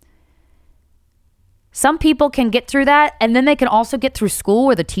children. Some people can get through that, and then they can also get through school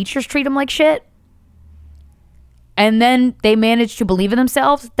where the teachers treat them like shit. And then they manage to believe in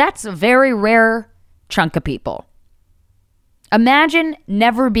themselves. That's a very rare chunk of people. Imagine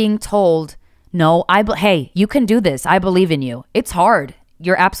never being told, no, hey, you can do this. I believe in you. It's hard.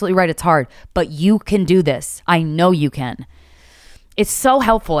 You're absolutely right. It's hard, but you can do this. I know you can. It's so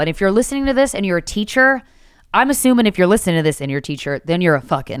helpful. And if you're listening to this and you're a teacher, I'm assuming if you're listening to this and you're a teacher, then you're a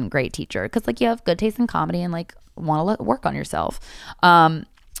fucking great teacher. Because like you have good taste in comedy and like want to work on yourself.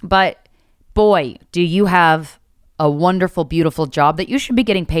 But boy, do you have a wonderful, beautiful job that you should be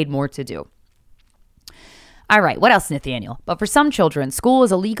getting paid more to do. All right, what else, Nathaniel? But for some children, school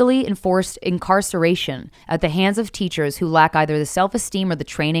is a legally enforced incarceration at the hands of teachers who lack either the self-esteem or the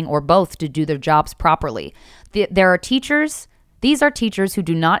training or both to do their jobs properly. These are teachers who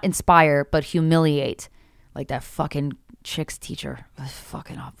do not inspire but humiliate. Like that fucking chick's teacher. I'll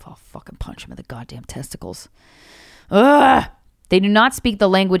fucking punch him in the goddamn testicles. Ugh! They do not speak the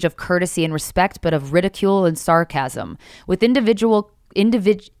language of courtesy and respect, but of ridicule and sarcasm. With invidious?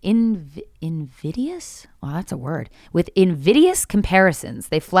 Well, that's a word. With invidious comparisons,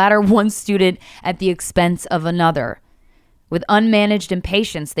 they flatter one student at the expense of another. With unmanaged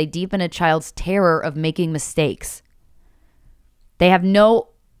impatience, they deepen a child's terror of making mistakes. They have no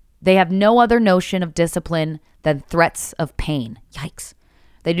other notion of discipline than threats of pain. Yikes.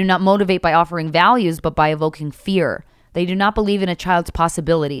 They do not motivate by offering values, but by evoking fear. They do not believe in a child's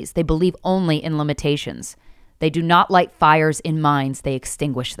possibilities. They believe only in limitations. They do not light fires in minds. They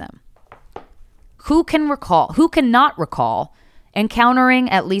extinguish them. Who cannot recall encountering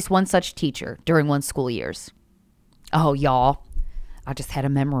at least one such teacher during one's school years? Oh, y'all, I just had a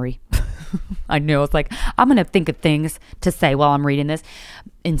memory. I knew. It's like, I'm going to think of things to say while I'm reading this.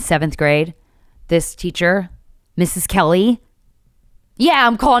 In 7th grade, this teacher, Mrs. Kelly. Yeah,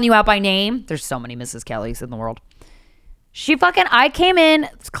 I'm calling you out by name. There's so many Mrs. Kellys in the world. I came in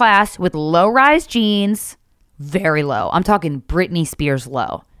class with low-rise jeans, very low. I'm talking Britney Spears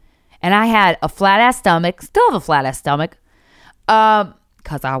low. And I had a flat-ass stomach, still have a flat-ass stomach,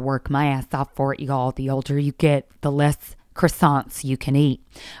 because I work my ass off for it, y'all. The older you get, the less croissants you can eat.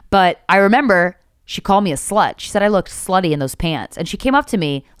 But I remember she called me a slut. She said I looked slutty in those pants. And she came up to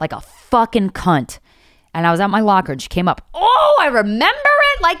me like a fucking cunt. And I was at my locker and she came up. Oh, I remember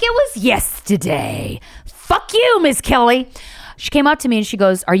it like it was yesterday. Fuck you, Miss Kelly. She came up to me and she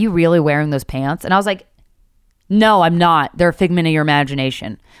goes, are you really wearing those pants? And I was like, no, I'm not. They're a figment of your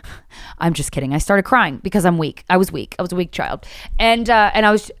imagination. I'm just kidding. I started crying because I'm weak. I was weak. I was a weak child. And I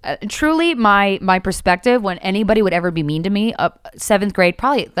was truly my perspective when anybody would ever be mean to me, 7th grade,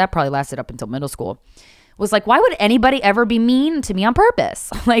 probably lasted up until middle school, was like, why would anybody ever be mean to me on purpose?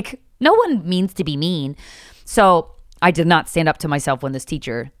 Like, no one means to be mean. So I did not stand up to myself when this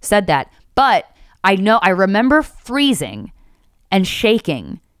teacher said that. But I remember freezing and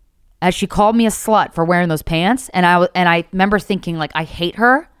shaking as she called me a slut for wearing those pants. And I remember thinking, like, I hate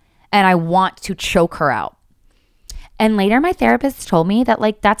her and I want to choke her out. And later my therapist told me that,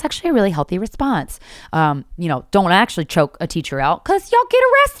 like, that's actually a really healthy response. Don't actually choke a teacher out because y'all get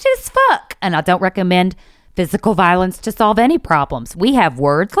arrested as fuck. And I don't recommend physical violence to solve any problems. We have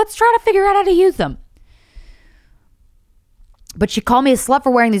words. Let's try to figure out how to use them. But she called me a slut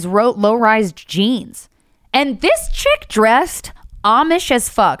for wearing these low-rise jeans. And this chick dressed Amish as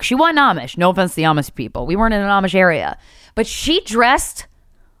fuck. She wasn't Amish. No offense to the Amish people. We weren't in an Amish area. But she dressed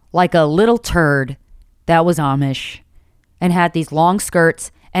like a little turd that was Amish and had these long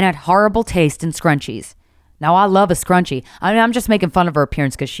skirts and had horrible taste in scrunchies. Now, I love a scrunchie. I mean, I'm just making fun of her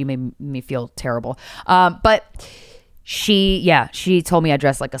appearance because she made me feel terrible. But she told me I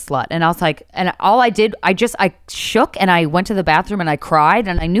dressed like a slut. And I was like, and all I did, I shook and I went to the bathroom and I cried.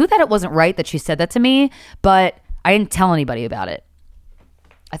 And I knew that it wasn't right that she said that to me, but I didn't tell anybody about it.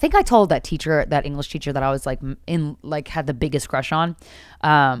 I think I told that English teacher that I was had the biggest crush on.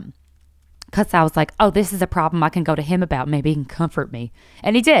 Because I was like, oh, this is a problem I can go to him about. Maybe he can comfort me.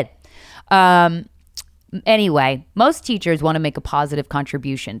 And he did. Anyway, most teachers want to make a positive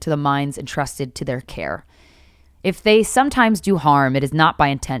contribution to the minds entrusted to their care. If they sometimes do harm, it is not by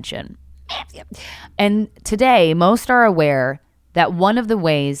intention. And today, most are aware that one of the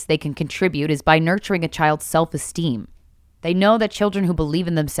ways they can contribute is by nurturing a child's self-esteem. They know that children who believe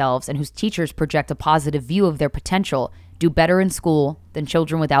in themselves and whose teachers project a positive view of their potential do better in school than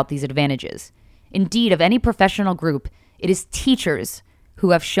children without these advantages. Indeed, of any professional group, it is teachers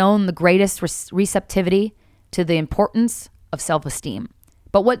who have shown the greatest receptivity to the importance of self-esteem.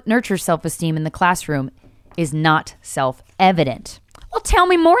 But what nurtures self-esteem in the classroom is not self-evident. Well, tell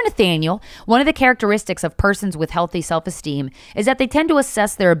me more, Nathaniel. One of the characteristics of persons with healthy self-esteem is that they tend to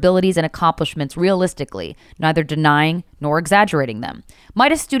assess their abilities and accomplishments realistically, neither denying nor exaggerating them.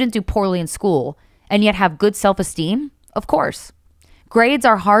 Might a student do poorly in school and yet have good self-esteem? Of course. Grades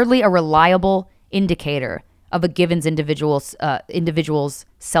are hardly a reliable indicator of a given individual's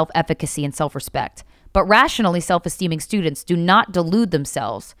self-efficacy and self-respect. But rationally self-esteeming students do not delude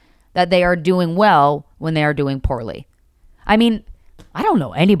themselves that they are doing well when they are doing poorly. I mean, I don't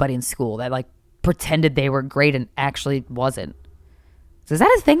know anybody in school that like pretended they were great and actually wasn't. So is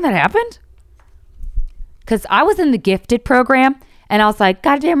that a thing that happened? Because I was in the gifted program and I was like,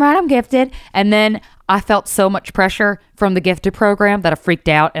 goddamn right, I'm gifted. And then I felt so much pressure from the gifted program that I freaked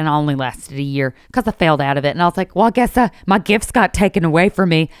out, and I only lasted a year because I failed out of it. And I was like, well, I guess my gifts got taken away from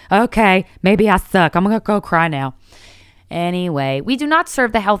me. Okay, maybe I suck. I'm going to go cry now. Anyway, we do not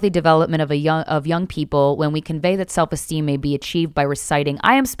serve the healthy development of young people when we convey that self-esteem may be achieved by reciting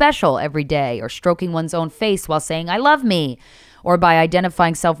 "I am special" every day, or stroking one's own face while saying "I love me," or by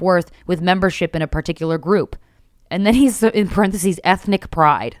identifying self-worth with membership in a particular group. And then he's in parentheses ethnic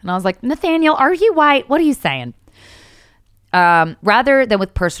pride, and I was like, Nathaniel, are you white? What are you saying? Rather than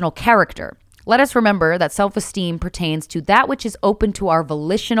with personal character. Let us remember that self-esteem pertains to that which is open to our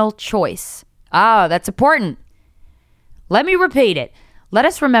volitional choice. That's important. Let me repeat it. Let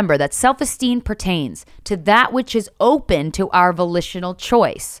us remember that self-esteem pertains to that which is open to our volitional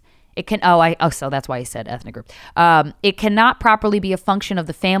choice. It can, so that's why I said ethnic group. It cannot properly be a function of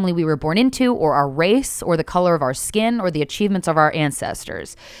the family we were born into, or our race, or the color of our skin, or the achievements of our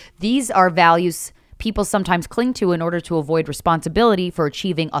ancestors. These are values people sometimes cling to in order to avoid responsibility for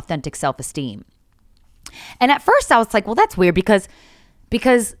achieving authentic self-esteem. And at first I was like, well, that's weird because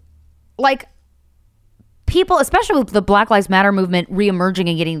like, people, especially with the Black Lives Matter movement reemerging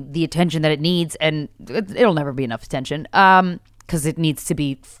and getting the attention that it needs, and it'll never be enough attention because it needs to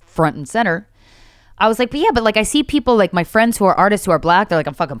be front and center. I was like, but like I see people like my friends who are artists who are black. They're like,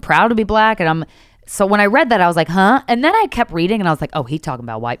 I'm fucking proud to be black. And so when I read that, I was like, huh? And then I kept reading and I was like, oh, he talking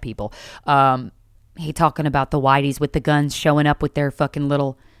about white people. He talking about the whiteys with the guns showing up with their fucking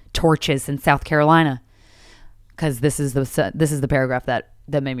little torches in South Carolina. Because this is the paragraph that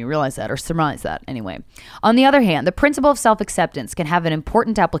made me realize that, or surmise that anyway. On the other hand, the principle of self-acceptance can have an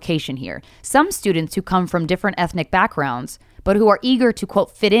important application here. Some students who come from different ethnic backgrounds, but who are eager to,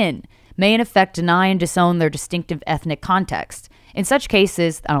 quote, fit in, may in effect deny and disown their distinctive ethnic context. In such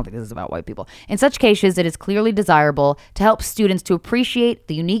cases, I don't think this is about white people. In such cases, it is clearly desirable to help students to appreciate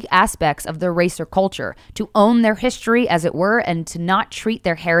the unique aspects of their race or culture, to own their history, as it were, and to not treat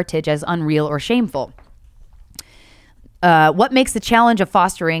their heritage as unreal or shameful. What makes the challenge of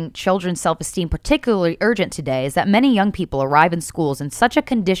fostering children's self-esteem particularly urgent today is that many young people arrive in schools in such a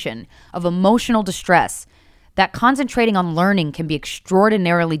condition of emotional distress that concentrating on learning can be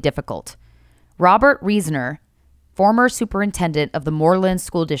extraordinarily difficult. Robert Reisner, former superintendent of the Moreland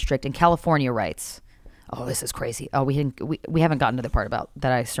School District in California, writes, oh, this is crazy. Oh, we haven't gotten to the part about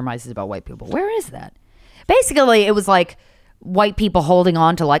that I surmise is about white people. Where is that? Basically, it was like white people holding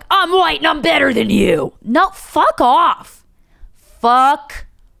on to like, I'm white and I'm better than you. No, fuck off. Fuck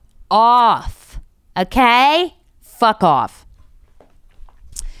off. Okay? Fuck off.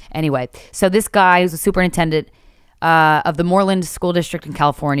 Anyway, so this guy who's a superintendent of the Moreland School District in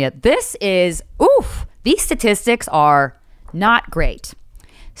California, these statistics are not great.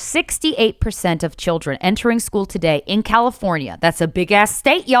 68% of children entering school today in California, that's a big ass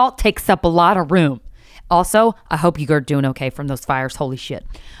state, y'all, takes up a lot of room. Also, I hope you are doing okay from those fires. Holy shit.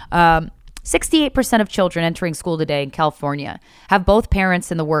 68% of children entering school today in California have both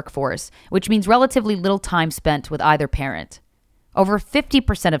parents in the workforce, which means relatively little time spent with either parent. Over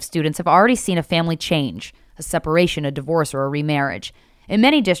 50% of students have already seen a family change, a separation, a divorce, or a remarriage. In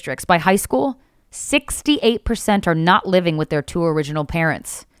many districts, by high school, 68% are not living with their two original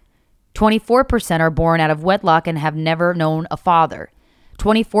parents. 24% are born out of wedlock and have never known a father.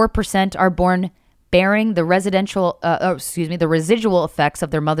 24% are born bearing the the residual effects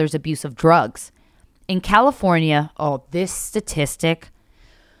of their mother's abuse of drugs. In California, this statistic,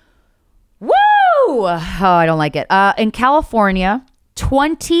 woo! Oh, I don't like it. In California,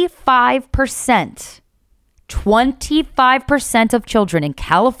 25% of children in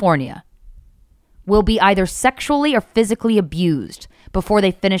California will be either sexually or physically abused before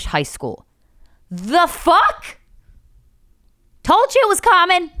they finish high school. The fuck? Told you it was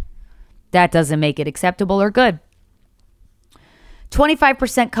common. That doesn't make it acceptable or good.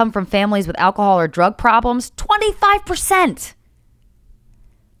 25% come from families with alcohol or drug problems. 25%.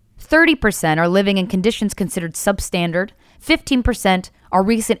 30% are living in conditions considered substandard. 15% are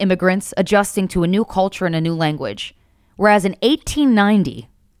recent immigrants adjusting to a new culture and a new language. Whereas in 1890,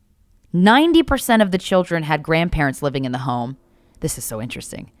 90% of the children had grandparents living in the home. This is so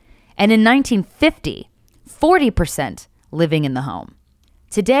interesting. And in 1950, 40% living in the home.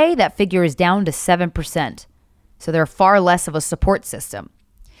 Today, that figure is down to 7%. So they're far less of a support system.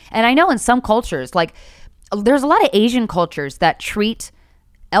 And I know in some cultures, like there's a lot of Asian cultures that treat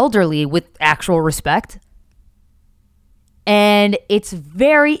elderly with actual respect. And it's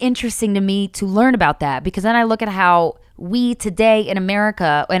very interesting to me to learn about that, because then I look at how we today in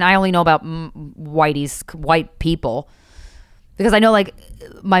America, and I only know about white people, because I know like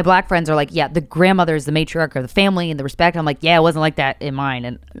my black friends are like, yeah, the grandmother is the matriarch of the family and the respect. I'm like, yeah, it wasn't like that in mine.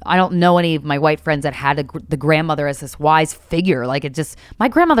 And I don't know any of my white friends that had the grandmother as this wise figure. Like it just, my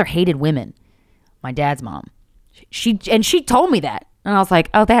grandmother hated women. My dad's mom. She told me that. And I was like,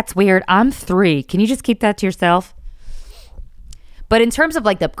 oh, that's weird. I'm 3. Can you just keep that to yourself? But in terms of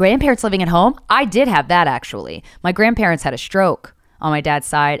like the grandparents living at home, I did have that actually. My grandparents had a stroke on my dad's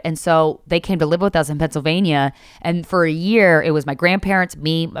side. And so they came to live with us in Pennsylvania. And for a year, it was my grandparents,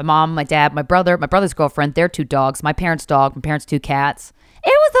 me, my mom, my dad, my brother's girlfriend, their 2 dogs, my parents' dog, my parents' 2 cats. It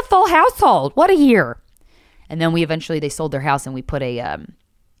was a full household. What a year. And then they sold their house and we put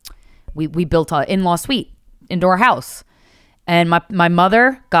we built an in-law suite into our house. And my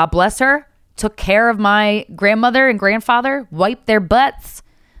mother, God bless her, took care of my grandmother and grandfather, wiped their butts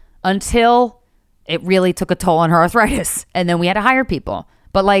until it really took a toll on her arthritis. And then we had to hire people.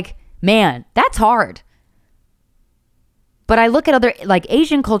 But like, man, that's hard. But I look at other like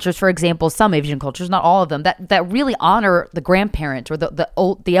Asian cultures, for example, some Asian cultures, not all of them, that really honor the grandparent or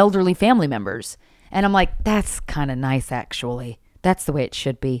the elderly family members. And I'm like, that's kind of nice, actually. That's the way it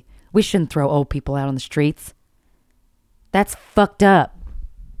should be. We shouldn't throw old people out on the streets. That's fucked up.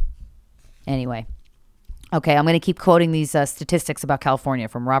 Anyway. Okay, I'm going to keep quoting these statistics about California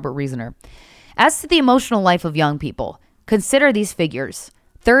from Robert Reasoner. As to the emotional life of young people, consider these figures.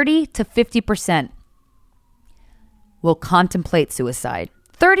 30 to 50% will contemplate suicide.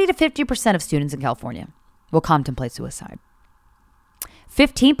 30 to 50% of students in California will contemplate suicide.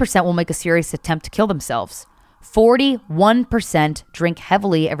 15% will make a serious attempt to kill themselves. 41% drink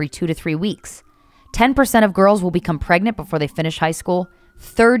heavily every 2 to 3 weeks. 10% of girls will become pregnant before they finish high school.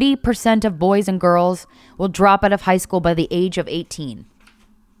 30% of boys and girls will drop out of high school by the age of 18.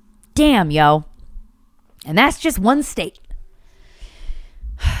 Damn, yo. And that's just one state.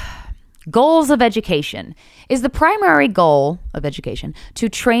 Goals of education. Is the primary goal of education to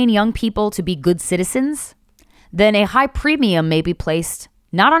train young people to be good citizens? Then a high premium may be placed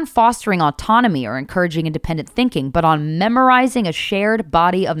not on fostering autonomy or encouraging independent thinking, but on memorizing a shared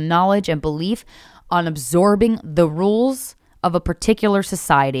body of knowledge and belief, on absorbing the rules of a particular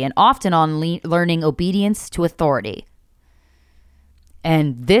society, and often on learning obedience to authority.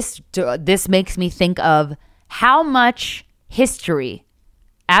 And this makes me think of how much history,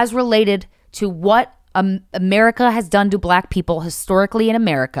 as related to what America has done to black people historically in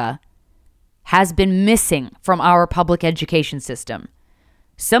America, has been missing from our public education system.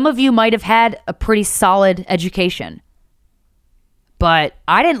 Some of you might have had a pretty solid education, but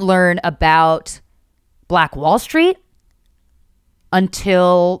I didn't learn about Black Wall Street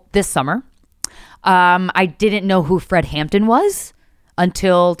until this summer. I didn't know who Fred Hampton was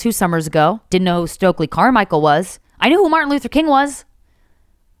until 2 summers ago. Didn't know who Stokely Carmichael was. I knew who Martin Luther King was.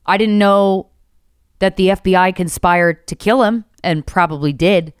 I didn't know that the FBI conspired to kill him, and probably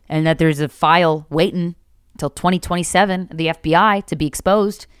did, and that there's a file waiting until 2027 of the FBI to be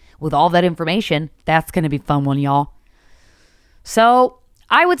exposed with all that information. That's going to be a fun one, y'all. So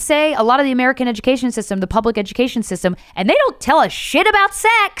I would say a lot of the American education system, the public education system, and they don't tell us shit about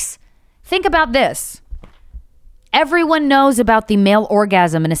sex. Think about this. Everyone knows about the male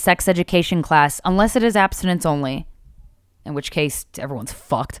orgasm in a sex education class, unless it is abstinence only, in which case everyone's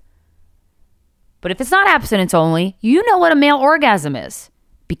fucked. But if it's not abstinence only, you know what a male orgasm is,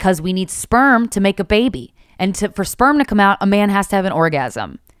 because we need sperm to make a baby. And for sperm to come out, a man has to have an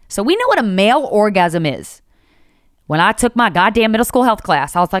orgasm. So we know what a male orgasm is. When I took my goddamn middle school health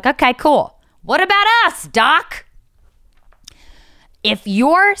class, I was like, okay, cool. What about us, doc? If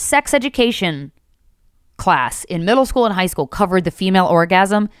your sex education class in middle school and high school covered the female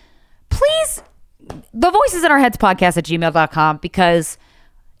orgasm, please, the Voices in Our Heads podcast at gmail.com, because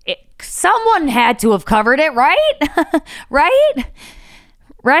Someone had to have covered it, right?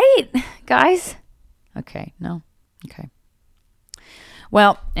 Right, guys? Okay, no? Okay.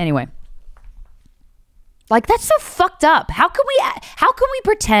 Well, anyway. Like, that's so fucked up. How can we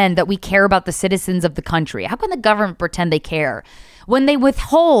pretend that we care about the citizens of the country? How can the government pretend they care when they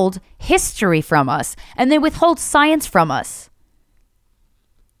withhold history from us and they withhold science from us?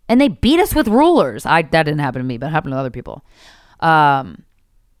 And they beat us with rulers. That didn't happen to me, but it happened to other people.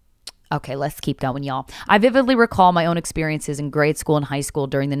 Okay, let's keep going, y'all. I vividly recall my own experiences in grade school and high school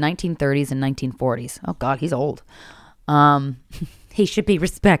during the 1930s and 1940s. Oh, God, he's old. He should be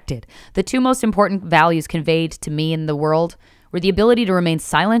respected. The two most important values conveyed to me in the world were the ability to remain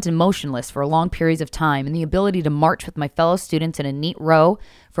silent and motionless for long periods of time and the ability to march with my fellow students in a neat row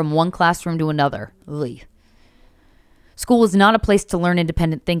from one classroom to another. Ugh. School was not a place to learn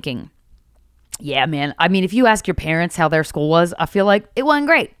independent thinking. Yeah, man. I mean, if you ask your parents how their school was, I feel like it wasn't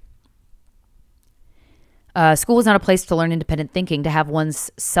great. School was not a place to learn independent thinking, to have one's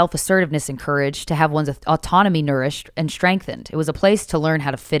self-assertiveness encouraged, to have one's autonomy nourished and strengthened. It was a place to learn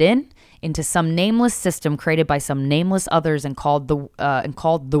how to fit into some nameless system created by some nameless others and called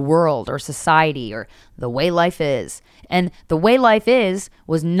the world or society or the way life is. And the way life is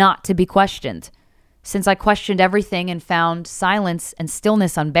was not to be questioned. Since I questioned everything and found silence and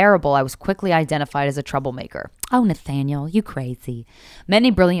stillness unbearable, I was quickly identified as a troublemaker. Oh, Nathaniel, you crazy. Many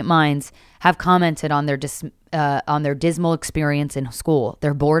brilliant minds have commented on their dismal experience in school,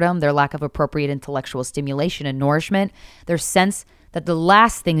 their boredom, their lack of appropriate intellectual stimulation and nourishment, their sense that the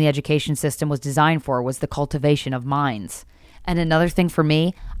last thing the education system was designed for was the cultivation of minds. And another thing for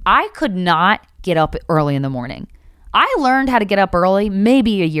me, I could not get up early in the morning. I learned how to get up early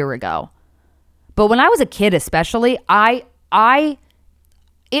maybe a year ago. But when I was a kid especially,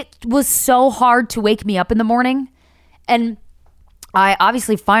 it was so hard to wake me up in the morning. And I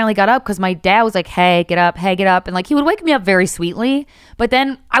obviously finally got up because my dad was like, hey, get up. And like, he would wake me up very sweetly, but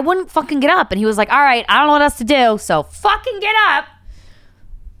then I wouldn't fucking get up. And he was like, all right, I don't know what else to do, so fucking get up.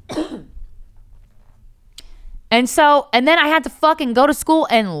 And then I had to fucking go to school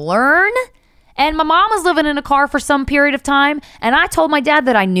and learn. And my mom was living in a car for some period of time. And I told my dad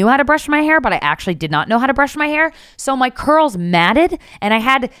that I knew how to brush my hair, but I actually did not know how to brush my hair. So my curls matted and I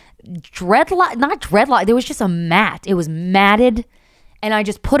had not dreadlock. There was just a mat. It was matted. And I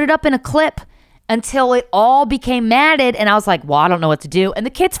just put it up in a clip until it all became matted. And I was like, well, I don't know what to do. And the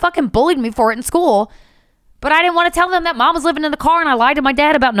kids fucking bullied me for it in school. But I didn't want to tell them that mom was living in the car and I lied to my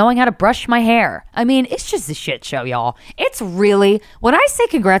dad about knowing how to brush my hair. I mean, it's just a shit show, y'all. It's really, when I say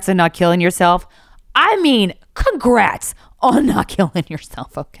congrats on not killing yourself, I mean congrats on not killing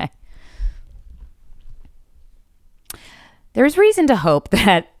yourself, okay? There's reason to hope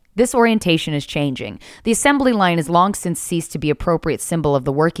that this orientation is changing. The assembly line has long since ceased to be an appropriate symbol of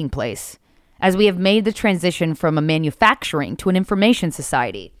the working place, as we have made the transition from a manufacturing to an information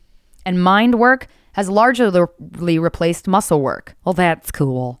society. And mind work has largely replaced muscle work. Well, that's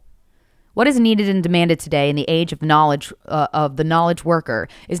cool. What is needed and demanded today in the age of knowledge, of the knowledge worker,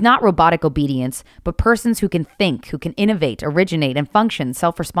 is not robotic obedience, but persons who can think, who can innovate, originate, and function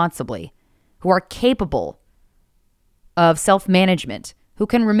self-responsibly, who are capable of self-management, who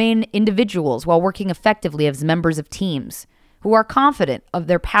can remain individuals while working effectively as members of teams, who are confident of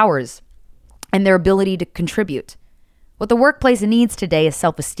their powers and their ability to contribute. What the workplace needs today is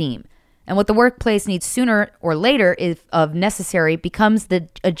self-esteem. And what the workplace needs sooner or later, if of necessary, becomes the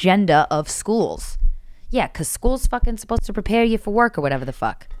agenda of schools. Yeah, because school's fucking supposed to prepare you for work or whatever the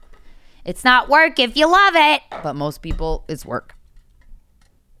fuck. It's not work if you love it. But most people, it's work.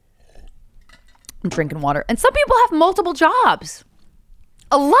 I'm drinking water. And some people have multiple jobs.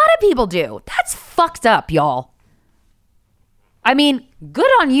 A lot of people do. That's fucked up, y'all. I mean,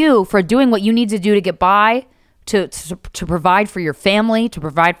 good on you for doing what you need to do to get by. To provide for your family, to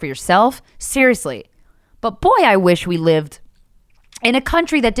provide for yourself. Seriously. But boy, I wish we lived in a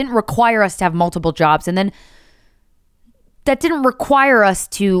country that didn't require us to have multiple jobs, and then that didn't require us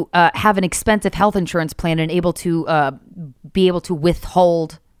to have an expensive health insurance plan and be able to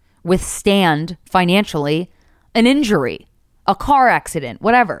withstand financially an injury, a car accident,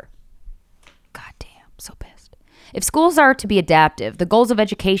 whatever. God damn, I'm so pissed. If schools are to be adaptive, the goals of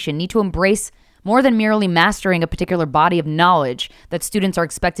education need to embrace more than merely mastering a particular body of knowledge that students are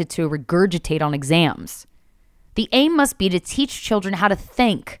expected to regurgitate on exams. The aim must be to teach children how to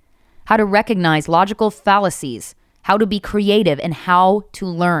think, how to recognize logical fallacies, how to be creative, and how to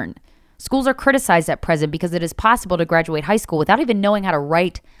learn. Schools are criticized at present because it is possible to graduate high school without even knowing how to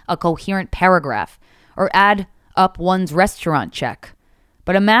write a coherent paragraph or add up one's restaurant check.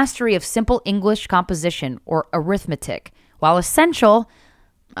 But a mastery of simple English composition or arithmetic, while essential,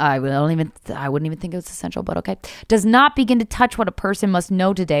 I wouldn't even think it was essential, but okay. Does not begin to touch what a person must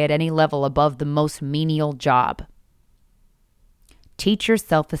know today at any level above the most menial job. Teacher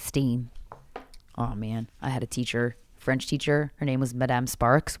self-esteem. Oh man, I had a teacher, French teacher. Her name was Madame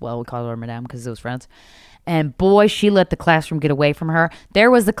Sparks. Well, we called her Madame because it was French. And boy, she let the classroom get away from her.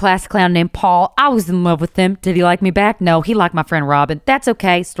 There was a class clown named Paul. I was in love with him. Did he like me back? No, he liked my friend Robin. That's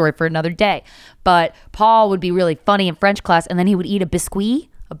okay. Story for another day. But Paul would be really funny in French class, and then he would eat a biscuit.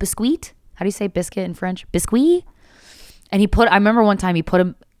 A biscuit? How do you say biscuit in French? Biscuit? And I remember one time he put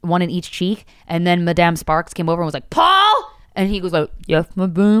him one in each cheek, and then Madame Sparks came over and was like, Paul! And he was like, yes, my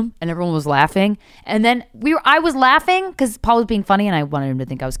boom. And everyone was laughing. And then I was laughing because Paul was being funny and I wanted him to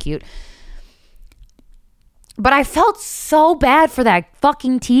think I was cute. But I felt so bad for that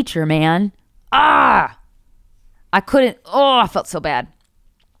fucking teacher, man. I felt so bad.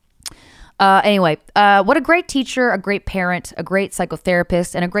 Anyway, what a great teacher, a great parent, a great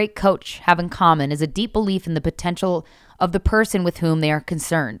psychotherapist, and a great coach have in common is a deep belief in the potential of the person with whom they are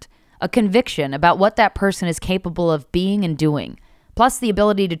concerned. A conviction about what that person is capable of being and doing, plus the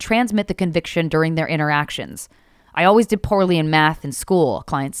ability to transmit the conviction during their interactions. I always did poorly in math in school, a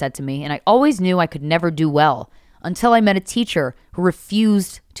client said to me, and I always knew I could never do well until I met a teacher who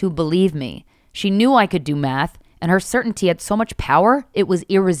refused to believe me. She knew I could do math, and her certainty had so much power, it was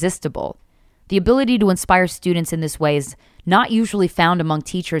irresistible. The ability to inspire students in this way is not usually found among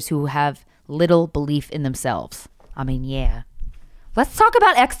teachers who have little belief in themselves. I mean, yeah. Let's talk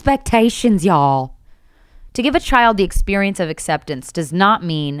about expectations, y'all. To give a child the experience of acceptance does not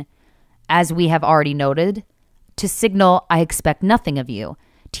mean, as we have already noted, to signal, I expect nothing of you.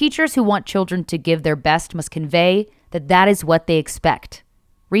 Teachers who want children to give their best must convey that that is what they expect.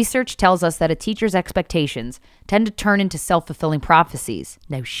 Research tells us that a teacher's expectations tend to turn into self-fulfilling prophecies.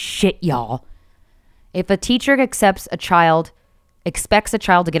 No shit, y'all. If a teacher expects a child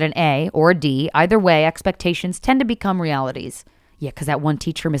to get an A or a D, either way, expectations tend to become realities. Yeah, because that one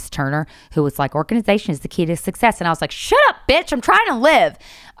teacher, Miss Turner, who was like, organization is the key to success. And I was like, shut up, bitch. I'm trying to live.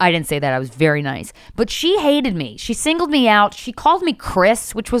 I didn't say that. I was very nice. But she hated me. She singled me out. She called me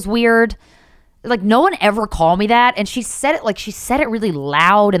Chris, which was weird. Like, no one ever called me that. And she said it really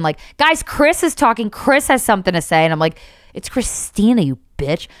loud. And like, guys, Chris is talking. Chris has something to say. And I'm like, it's Christina, you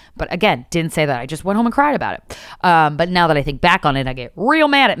bitch. But again, didn't say that. I just went home and cried about it. But now that I think back on it, I get real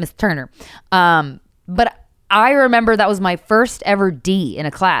mad at Miss Turner. But I remember that was my first ever D in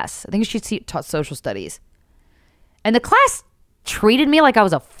a class. I think she taught social studies. And the class treated me like I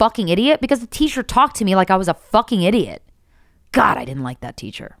was a fucking idiot because the teacher talked to me like I was a fucking idiot. God, I didn't like that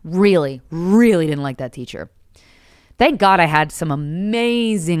teacher. Really, really didn't like that teacher. Thank God I had some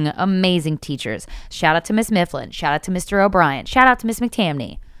amazing, amazing teachers. Shout out to Miss Mifflin. Shout out to Mr. O'Brien. Shout out to Miss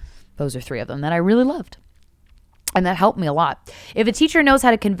McTamney. Those are three of them that I really loved. And that helped me a lot. If a teacher knows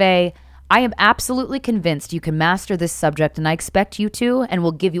how to convey, I am absolutely convinced you can master this subject, and I expect you to, and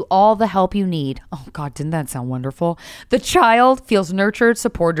will give you all the help you need. Oh God, didn't that sound wonderful? The child feels nurtured,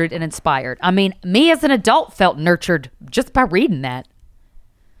 supported, and inspired. I mean, me as an adult felt nurtured just by reading that.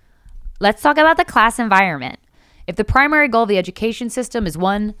 Let's talk about the class environment. If the primary goal of the education system is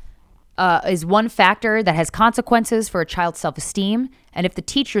one factor that has consequences for a child's self-esteem, and if the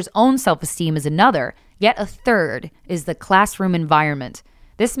teacher's own self-esteem is another, yet a third is the classroom environment.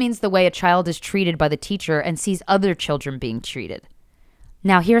 This means the way a child is treated by the teacher and sees other children being treated.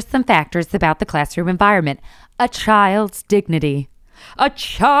 Now, here's some factors about the classroom environment. A child's dignity. A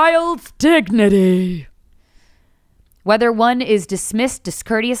child's dignity. Whether one is dismissed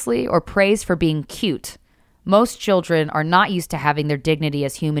discourteously or praised for being cute, most children are not used to having their dignity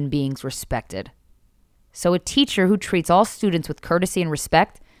as human beings respected. So a teacher who treats all students with courtesy and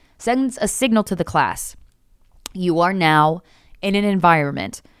respect sends a signal to the class. You are now in an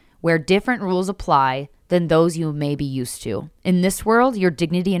environment where different rules apply than those you may be used to. In this world, your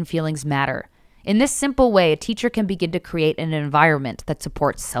dignity and feelings matter. In this simple way, a teacher can begin to create an environment that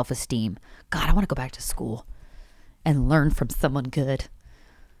supports self-esteem. God, I want to go back to school and learn from someone good.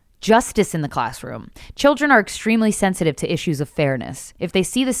 Justice in the classroom. Children are extremely sensitive to issues of fairness. If they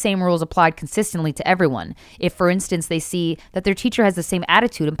see the same rules applied consistently to everyone, if, for instance, they see that their teacher has the same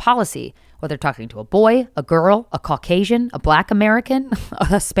attitude and policy, whether talking to a boy, a girl, a Caucasian, a Black American, a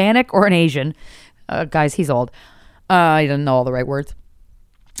Hispanic, or an Asian. Guys, he's old. He doesn't know all the right words.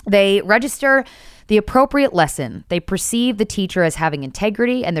 They register the appropriate lesson. They perceive the teacher as having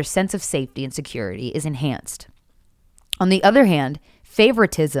integrity, and their sense of safety and security is enhanced. On the other hand,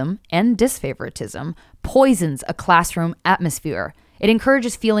 favoritism and disfavoritism poisons a classroom atmosphere. It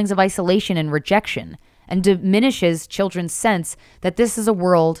encourages feelings of isolation and rejection, and diminishes children's sense that this is a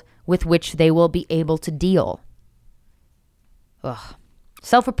world with which they will be able to deal. Ugh.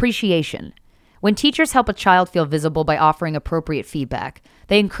 Self-appreciation. When teachers help a child feel visible by offering appropriate feedback,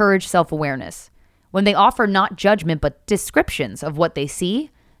 they encourage self-awareness. When they offer not judgment but descriptions of what they see,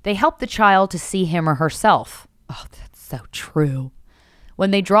 they help the child to see him or herself. Oh, that's so true.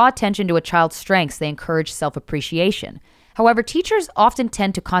 When they draw attention to a child's strengths, they encourage self-appreciation. However, teachers often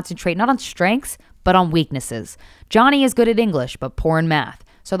tend to concentrate not on strengths, but on weaknesses. Johnny is good at English, but poor in math.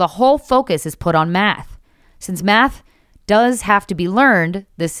 So the whole focus is put on math. Since math does have to be learned,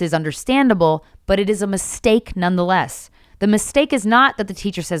 this is understandable, but it is a mistake nonetheless. The mistake is not that the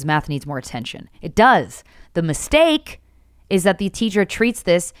teacher says math needs more attention. It does. The mistake is that the teacher treats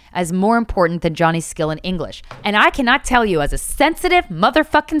this as more important than Johnny's skill in English. And I cannot tell you, as a sensitive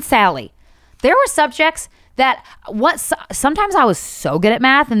motherfucking Sally, there were subjects that sometimes I was so good at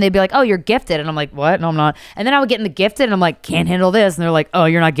math and they'd be like, oh, you're gifted. And I'm like, what? No, I'm not. And then I would get in the gifted and I'm like, can't handle this. And they're like, oh,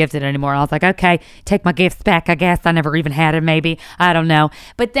 you're not gifted anymore. And I was like, okay, take my gifts back, I guess. I never even had it, maybe. I don't know.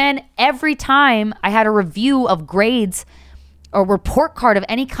 But then every time I had a review of grades or report card of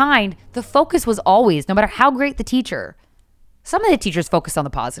any kind, the focus was always, no matter how great the teacher, some of the teachers focused on the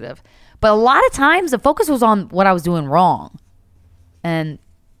positive, but a lot of times the focus was on what I was doing wrong. And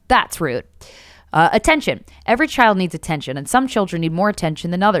that's rude. Attention. Every child needs attention, and some children need more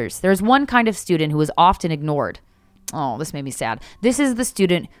attention than others. There's one kind of student who is often ignored. Oh, this made me sad. This is the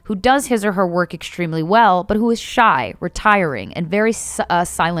student who does his or her work extremely well, but who is shy, retiring, and very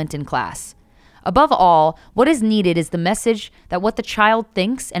silent in class. Above all, what is needed is the message that what the child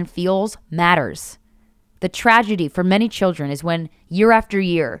thinks and feels matters. The tragedy for many children is when, year after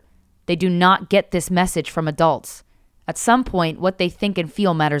year, they do not get this message from adults. At some point, what they think and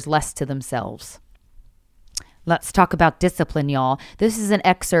feel matters less to themselves. Let's talk about discipline, y'all. This is an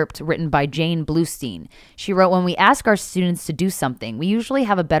excerpt written by Jane Bluestein. She wrote, when we ask our students to do something, we usually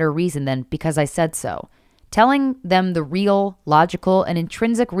have a better reason than because I said so. Telling them the real, logical, and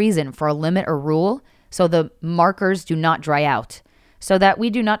intrinsic reason for a limit or rule so the markers do not dry out, so that we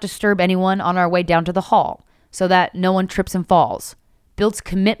do not disturb anyone on our way down to the hall, so that no one trips and falls, builds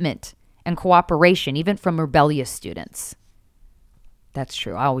commitment and cooperation, even from rebellious students. That's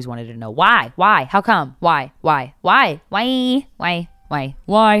true. I always wanted to know why, how come, why, but why?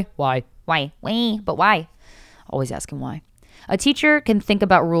 Always asking why. A teacher can think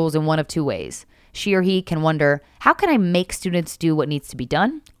about rules in one of two ways. She or he can wonder, how can I make students do what needs to be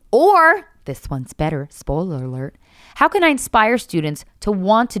done? Or, this one's better, spoiler alert, how can I inspire students to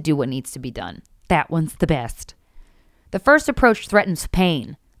want to do what needs to be done? That one's the best. The first approach threatens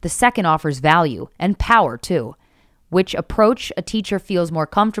pain. The second offers value and power too. Which approach a teacher feels more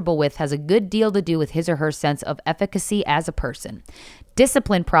comfortable with has a good deal to do with his or her sense of efficacy as a person.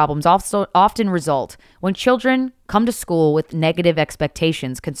 Discipline problems also often result when children come to school with negative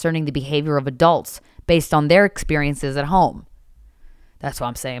expectations concerning the behavior of adults based on their experiences at home. That's what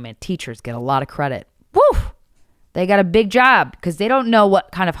I'm saying, man. Teachers get a lot of credit. Woo! They got a big job because they don't know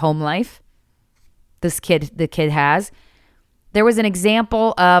what kind of home life the kid has. There was an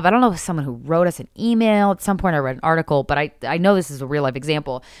example of, I don't know if someone who wrote us an email. At some point I read an article, but I know this is a real life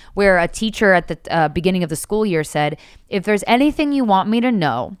example where a teacher at the beginning of the school year said, if there's anything you want me to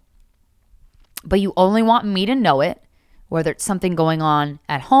know, but you only want me to know it, whether it's something going on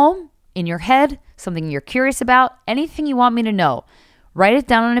at home, in your head, something you're curious about, anything you want me to know, write it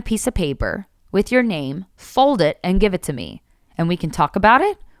down on a piece of paper with your name, fold it, and give it to me. And we can talk about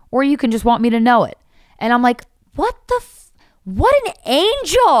it, or you can just want me to know it. And I'm like, what an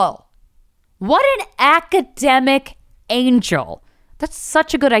angel. What an academic angel. That's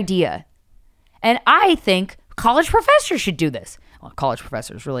such a good idea. And I think college professors should do this. Well, college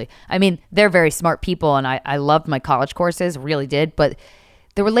professors really, they're very smart people and I loved my college courses, really did. But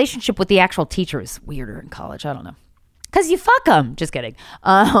the relationship with the actual teacher is weirder in college. I don't know. Because you fuck them. Just kidding.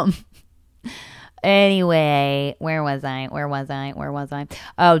 Anyway, where was I?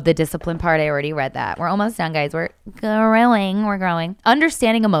 Oh, the discipline part. I already read that. We're almost done, guys. We're growing.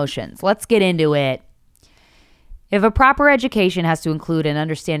 Understanding emotions. Let's get into it. If a proper education has to include an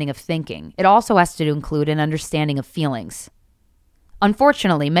understanding of thinking, it also has to include an understanding of feelings.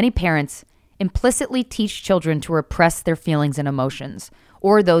 Unfortunately, many parents implicitly teach children to repress their feelings and emotions,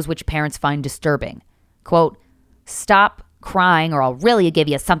 or those which parents find disturbing. Quote, stop crying or I'll really give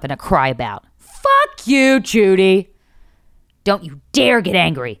you something to cry about. Fuck you, Judy. Don't you dare get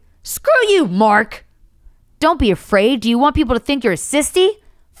angry. Screw you, Mark. Don't be afraid. Do you want people to think you're a sissy?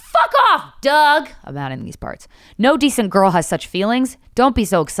 Fuck off, Doug. I'm not in these parts. No decent girl has such feelings. Don't be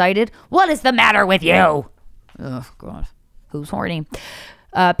so excited. What is the matter with you? Oh, God. Who's horny?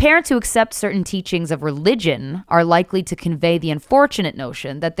 Parents who accept certain teachings of religion are likely to convey the unfortunate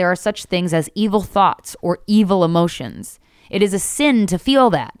notion that there are such things as evil thoughts or evil emotions. It is a sin to feel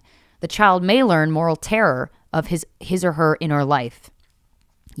that. The child may learn moral terror of his or her inner life.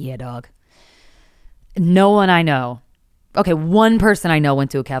 Yeah, dog. No one I know. Okay, one person I know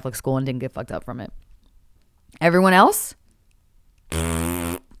went to a Catholic school and didn't get fucked up from it. Everyone else?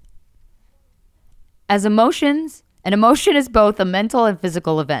 As emotions, an emotion is both a mental and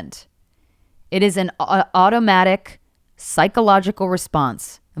physical event. It is an automatic psychological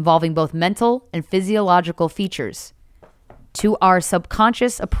response involving both mental and physiological features to our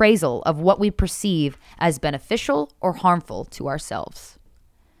subconscious appraisal of what we perceive as beneficial or harmful to ourselves.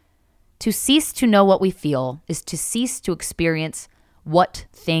 To cease to know what we feel is to cease to experience what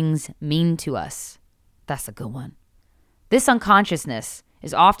things mean to us. That's a good one. This unconsciousness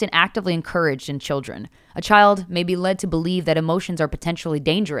is often actively encouraged in children. A child may be led to believe that emotions are potentially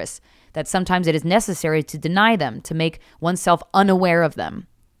dangerous, that sometimes it is necessary to deny them to make oneself unaware of them.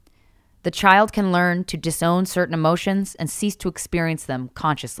 The child can learn to disown certain emotions and cease to experience them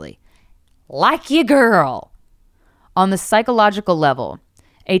consciously. Like your girl. On the psychological level,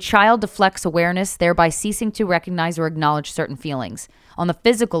 a child deflects awareness, thereby ceasing to recognize or acknowledge certain feelings. On the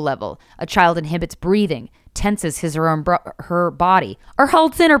physical level, a child inhibits breathing, tenses his or her body, or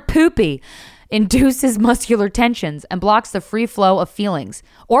holds in her poopy, induces muscular tensions, and blocks the free flow of feelings,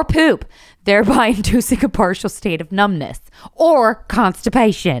 or poop, thereby inducing a partial state of numbness, or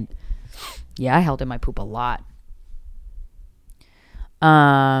constipation. Yeah, I held in my poop a lot. Did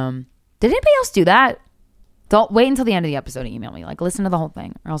anybody else do that? Don't wait until the end of the episode to email me. Like, listen to the whole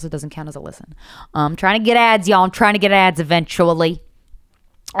thing, or else it doesn't count as a listen. I'm trying to get ads, y'all. I'm trying to get ads eventually.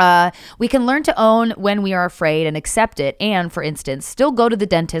 We can learn to own when we are afraid and accept it, and, for instance, still go to the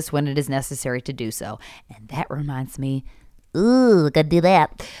dentist when it is necessary to do so. And that reminds me, gotta do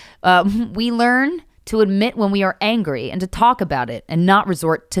that. We learn to admit when we are angry and to talk about it and not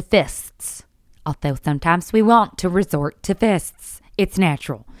resort to fists. Although sometimes we want to resort to fists. It's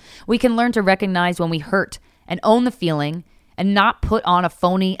natural. We can learn to recognize when we hurt and own the feeling and not put on a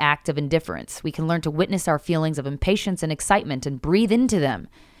phony act of indifference. We can learn to witness our feelings of impatience and excitement and breathe into them.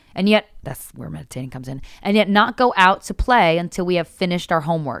 And yet, that's where meditating comes in, and yet not go out to play until we have finished our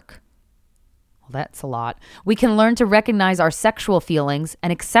homework. Well, that's a lot. We can learn to recognize our sexual feelings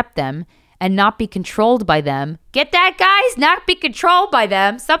and accept them and not be controlled by them. Get that, guys? Not be controlled by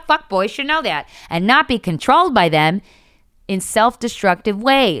them. Some fuckboys should know that. And not be controlled by them in self-destructive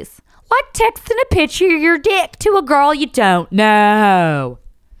ways. Like texting a picture of your dick to a girl you don't know.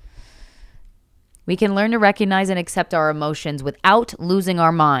 We can learn to recognize and accept our emotions without losing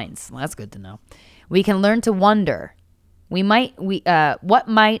our minds. Well, that's good to know. We can learn to wonder. What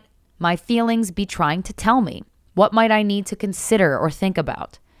might my feelings be trying to tell me? What might I need to consider or think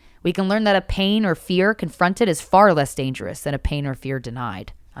about? We can learn that a pain or fear confronted is far less dangerous than a pain or fear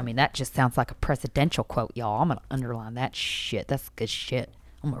denied. I mean, that just sounds like a presidential quote, y'all. I'm going to underline that shit. That's good shit.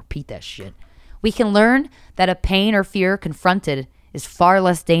 I'm going to repeat that shit. We can learn that a pain or fear confronted is far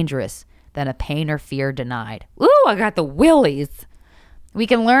less dangerous than a pain or fear denied. Ooh, I got the willies. We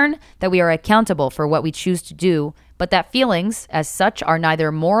can learn that we are accountable for what we choose to do, but that feelings as such are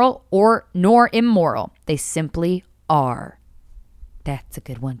neither moral nor immoral. They simply are. That's a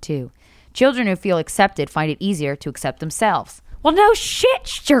good one too. Children who feel accepted find it easier to accept themselves. Well, no shit,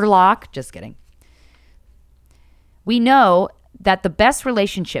 Sherlock. Just kidding. We know that the best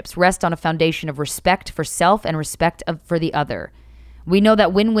relationships rest on a foundation of respect for self and respect for the other. We know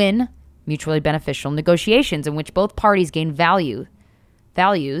that win-win, mutually beneficial negotiations in which both parties gain values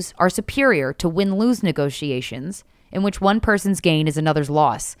are superior to win-lose negotiations in which one person's gain is another's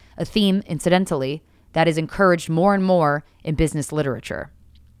loss, a theme, incidentally, that is encouraged more and more in business literature.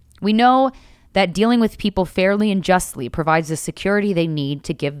 We know that dealing with people fairly and justly provides the security they need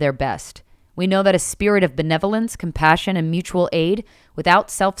to give their best. We know that a spirit of benevolence, compassion, and mutual aid without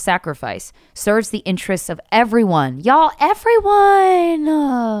self-sacrifice serves the interests of everyone. Y'all,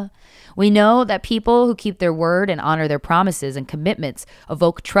 everyone! We know that people who keep their word and honor their promises and commitments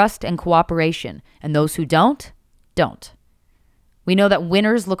evoke trust and cooperation, and those who don't. We know that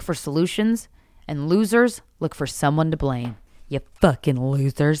winners look for solutions, and losers look for someone to blame. You fucking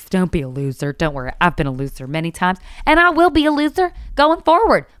losers. Don't be a loser. Don't worry. I've been a loser many times, and I will be a loser going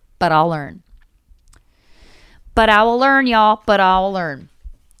forward. But I'll learn. But I will learn, y'all. But I'll learn.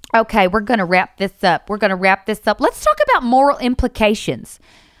 Okay, we're going to wrap this up. Let's talk about moral implications.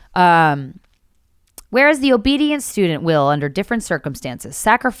 Whereas the obedient student will, under different circumstances,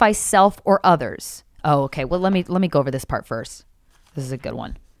 sacrifice self or others. Oh, okay. Well, let me go over this part first. This is a good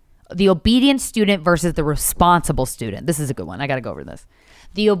one. The obedient student versus the responsible student. This is a good one. I got to go over this.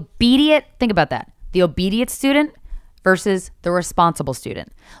 Think about that. The obedient student versus the responsible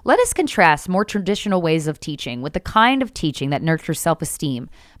student. Let us contrast more traditional ways of teaching with the kind of teaching that nurtures self-esteem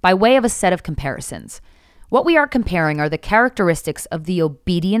by way of a set of comparisons. What we are comparing are the characteristics of the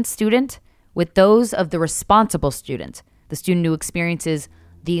obedient student with those of the responsible student, the student who experiences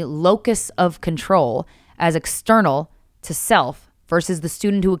the locus of control as external to self versus the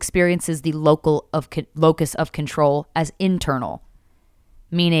student who experiences the locus of control as internal.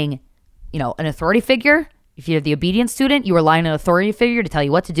 Meaning, an authority figure. If you're the obedient student, you rely on an authority figure to tell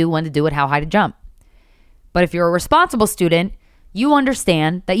you what to do, when to do it, how high to jump. But if you're a responsible student, you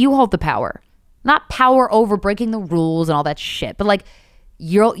understand that you hold the power. Not power over breaking the rules and all that shit, but like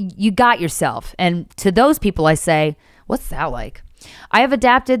you got yourself. And to those people I say, what's that like? I have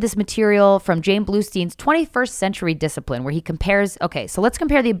adapted this material from Jane Bluestein's 21st Century Discipline, where he compares, so let's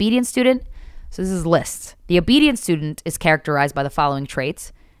compare the obedient student. So this is lists. The obedient student is characterized by the following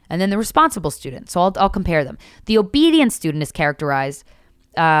traits, and then the responsible student. So I'll compare them. The obedient student is characterized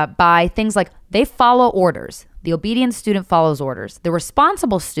by things like they follow orders. The obedient student follows orders. The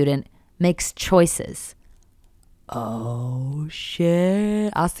responsible student makes choices. Oh,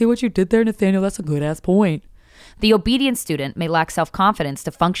 shit. I see what you did there, Nathaniel. That's a good-ass point. The obedient student may lack self-confidence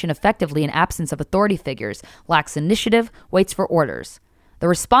to function effectively in absence of authority figures, lacks initiative, waits for orders. The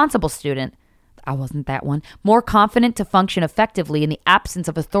responsible student, I wasn't that one, more confident to function effectively in the absence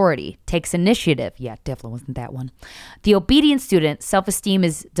of authority, takes initiative. Yeah, definitely wasn't that one. The obedient student, self-esteem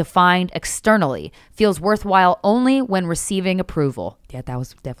is defined externally, feels worthwhile only when receiving approval. Yeah, that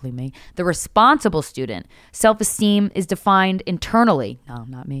was definitely me. The responsible student, self-esteem is defined internally. No,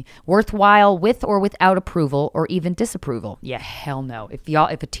 not me. Worthwhile with or without approval or even disapproval. Yeah, hell no. If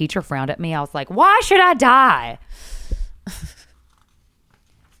a teacher frowned at me, I was like, why should I die?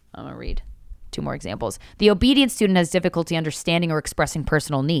 I'm gonna read 2 more examples. The obedient student has difficulty understanding or expressing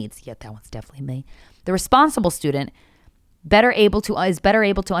personal needs. Yeah, that one's definitely me. The responsible student is better able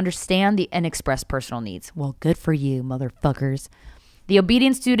to understand and express personal needs. Well, good for you, motherfuckers. The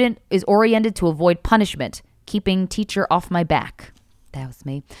obedient student is oriented to avoid punishment, keeping teacher off my back. That was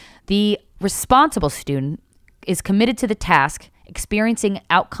me. The responsible student is committed to the task, experiencing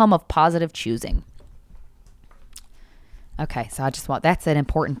outcome of positive choosing. Okay, so that's an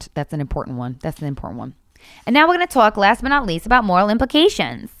important one. And now we're going to talk, last but not least, about moral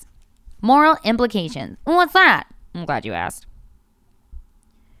implications. Moral implications. What's that? I'm glad you asked.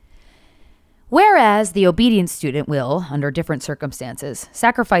 Whereas the obedient student will, under different circumstances,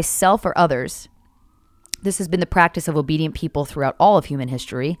 sacrifice self or others, this has been the practice of obedient people throughout all of human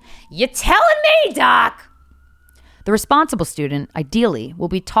history. You telling me, Doc? The responsible student, ideally, will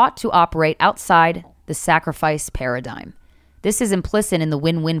be taught to operate outside the sacrifice paradigm. This is implicit in the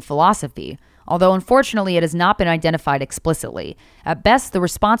win-win philosophy, although unfortunately it has not been identified explicitly. At best, the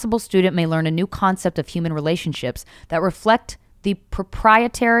responsible student may learn a new concept of human relationships that reflect the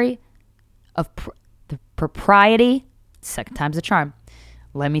propriety, second time's a charm.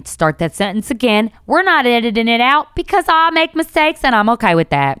 Let me start that sentence again. We're not editing it out because I make mistakes and I'm okay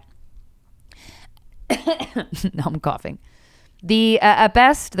with that. No, I'm coughing. At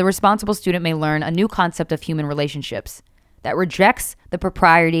best, the responsible student may learn a new concept of human relationships that rejects the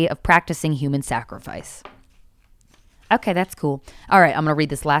propriety of practicing human sacrifice. Okay, that's cool. All right, I'm going to read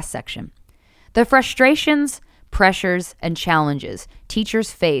this last section. The frustrations, pressures, and challenges teachers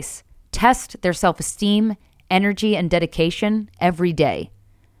face test their self-esteem, energy, and dedication every day.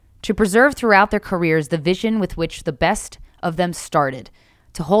 To preserve throughout their careers the vision with which the best of them started,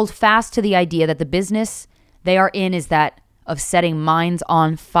 to hold fast to the idea that the business they are in is that of setting minds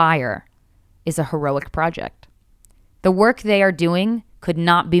on fire, is a heroic project. The work they are doing could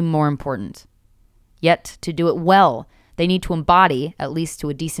not be more important. Yet, to do it well, they need to embody, at least to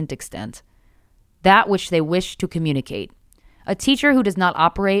a decent extent, that which they wish to communicate. A teacher who does not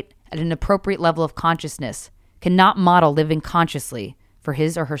operate at an appropriate level of consciousness cannot model living consciously for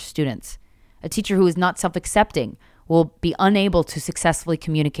his or her students. A teacher who is not self-accepting will be unable to successfully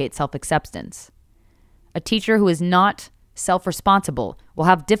communicate self-acceptance. A teacher who is not self-responsible will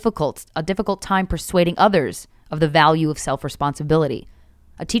have a difficult time persuading others of the value of self-responsibility.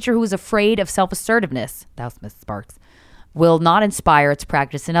 A teacher who is afraid of self-assertiveness, that was Miss Sparks, will not inspire its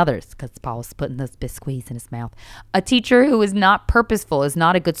practice in others, because Paul was putting those biscuits in his mouth. A teacher who is not purposeful is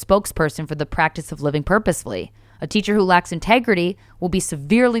not a good spokesperson for the practice of living purposefully. A teacher who lacks integrity will be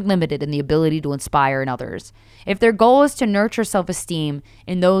severely limited in the ability to inspire in others. If their goal is to nurture self-esteem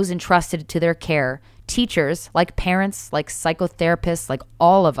in those entrusted to their care, teachers, like parents, like psychotherapists, like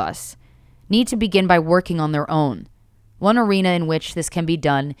all of us, need to begin by working on their own. One arena in which this can be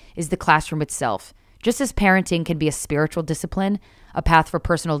done is the classroom itself. Just as parenting can be a spiritual discipline, a path for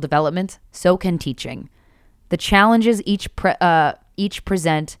personal development, so can teaching. The challenges each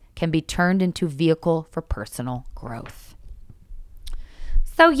present can be turned into vehicle for personal growth.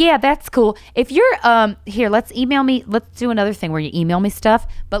 So yeah, that's cool. If you're here, let's email me. Let's do another thing where you email me stuff,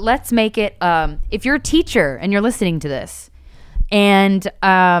 but let's make it if you're a teacher and you're listening to this, and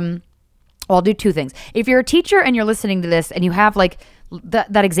I'll do two things. If you're a teacher and you're listening to this and you have like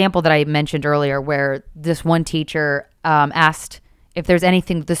that example that I mentioned earlier where this one teacher asked if there's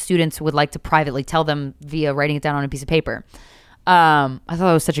anything that the students would like to privately tell them via writing it down on a piece of paper. I thought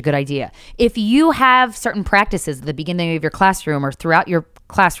that was such a good idea. If you have certain practices at the beginning of your classroom or throughout your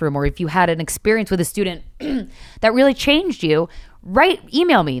classroom, or if you had an experience with a student that really changed you,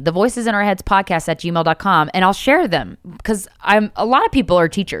 email me, thevoicesinourheadspodcast@gmail.com, and I'll share them, because a lot of people are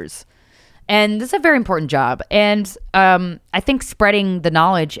teachers. And this is a very important job. And I think spreading the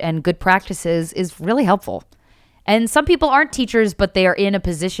knowledge and good practices is really helpful. And some people aren't teachers, but they are in a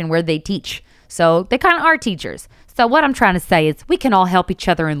position where they teach. So they kind of are teachers. So what I'm trying to say is we can all help each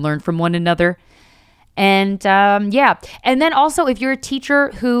other and learn from one another. And yeah. And then also, if you're a teacher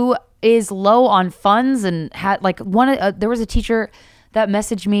who is low on funds and had like there was a teacher that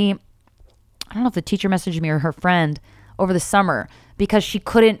messaged me. I don't know if the teacher messaged me or her friend over the summer, because she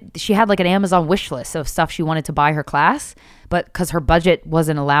had like an Amazon wish list of stuff she wanted to buy her class, but because her budget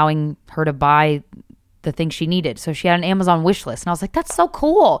wasn't allowing her to buy the things she needed. So she had an Amazon wish list, and I was like, that's so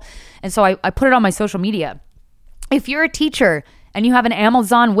cool. And so I put it on my social media. If you're a teacher and you have an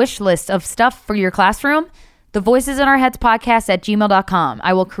Amazon wish list of stuff for your classroom, the Voices in Our Heads podcast @gmail.com.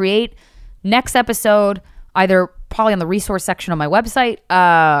 I will create next episode, either probably on the resource section on my website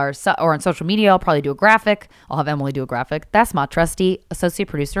or on social media. I'll probably do a graphic. I'll have Emily do a graphic. That's my trusty associate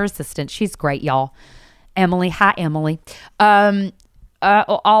producer assistant. She's great, y'all. Emily. Hi, Emily.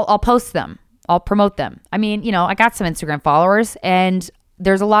 I'll post them. I'll promote them. I mean, I got some Instagram followers, and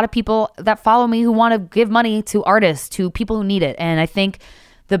there's a lot of people that follow me who want to give money to artists, to people who need it. And I think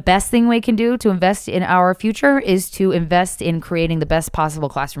the best thing we can do to invest in our future is to invest in creating the best possible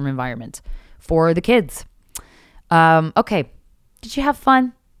classroom environment for the kids. Okay. Did you have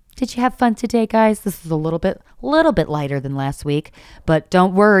fun? Did you have fun today, guys? This is a little bit lighter than last week, but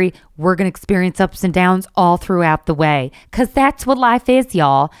don't worry. We're going to experience ups and downs all throughout the way, because that's what life is,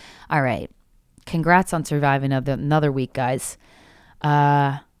 y'all. All right. Congrats on surviving another week, guys.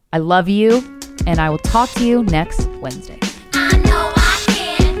 I love you, and I will talk to you next Wednesday. I know I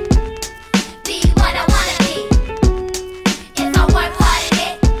can be what I want to be. If I work hard at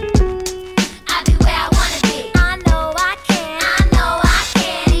it, I'll be where I want to be. I know I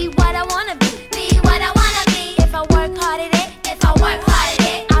can be what I want to be what I want to be. If I work hard at it,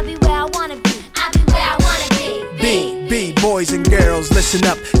 I'll be where I want to be. Be boys and girls, listen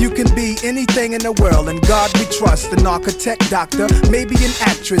up. You can be anything in the world, and God we trust. An architect, doctor, maybe an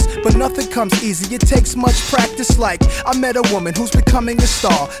actress, but nothing comes easy. It takes much practice. Like I met a woman who's becoming a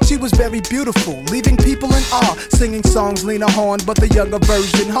star. She was very beautiful, leaving people in awe. Singing songs Lena Horne, but the younger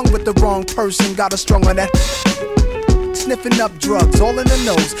version. Hung with the wrong person, got her strung on that. Sniffing up drugs, all in the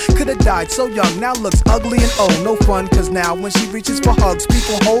nose. Could've died so young, now looks ugly and old. No fun, cause now when she reaches for hugs,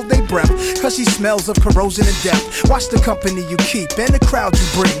 people hold their breath, cause she smells of corrosion and death. Watch the company you keep and the crowd you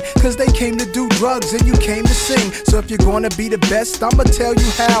bring, cause they came to do drugs and you came to sing. So if you're gonna be the best, I'ma tell you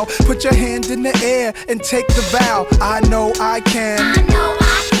how. Put your hand in the air and take the vow. I know I can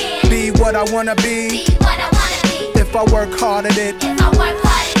be what I wanna be. If I work hard at it,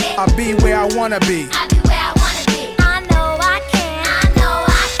 I'll be where I wanna be.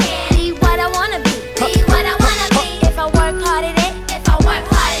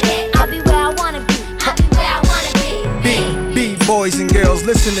 Boys and girls,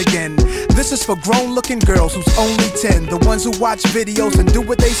 listen again. This is for grown-looking girls who's only 10. The ones who watch videos and do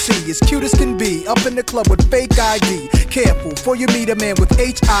what they see. As cute as can be, up in the club with fake ID. Careful, for you meet a man with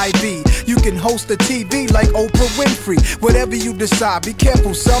HIV. You can host a TV like Oprah Winfrey. Whatever you decide, be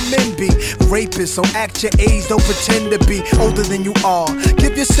careful, some men be rapists. So act your age, don't pretend to be older than you are.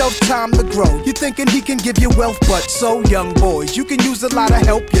 Give yourself time to grow. You're thinking he can give you wealth, but so young boys, you can use a lot of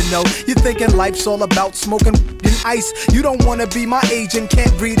help, You're thinking life's all about smoking and ice. You don't wanna be my age and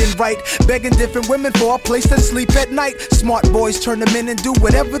can't read and write. Begging different women for a place to sleep at night. Smart boys turn them in and do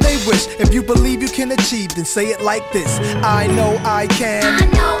whatever they wish. If you believe you can achieve, then say it like this. I know I can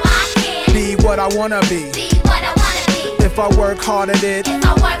be what I wanna be. If I work hard at it,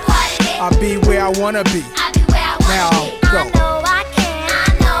 I'll be where I wanna be. Now go.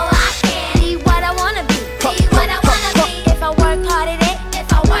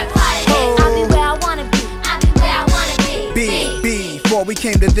 We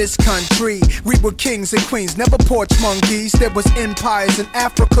came to this this country. We were kings and queens, never porch monkeys. There was empires in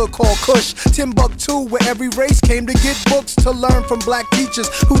Africa called Kush, Timbuktu, where every race came to get books to learn from black teachers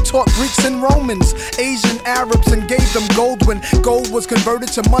who taught Greeks and Romans, Asian Arabs, and gave them gold. When gold was converted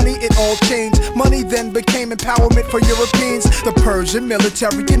to money, it all changed. Money then became empowerment for Europeans. The Persian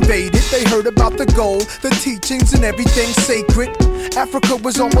military invaded. They heard about the gold, the teachings, and everything sacred. Africa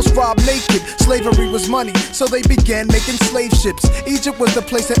was almost robbed naked. Slavery was money, so they began making slave ships. Egypt was the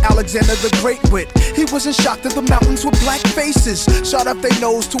place that Alexander the Great went. He wasn't shocked that the mountains were black faces, shot up their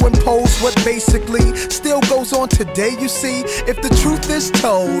nose to impose what basically still goes on today. You see, if the truth is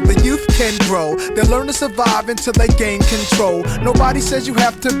told, the youth can grow. They'll learn to survive until they gain control. Nobody says you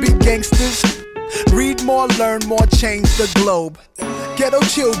have to be gangsters. Read more, learn more, change the globe. Ghetto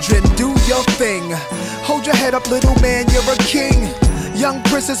children, do your thing. Hold your head up, little man, you're a king. Young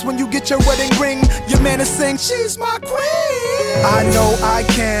princess, when you get your wedding ring, your man is saying, she's my queen. I know I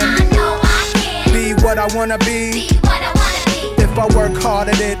can. I know I can. Be what I wanna be. Be what I wanna be. If I work hard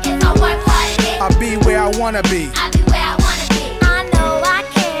at it, If I work hard at it, I'll be where I wanna be. I'll be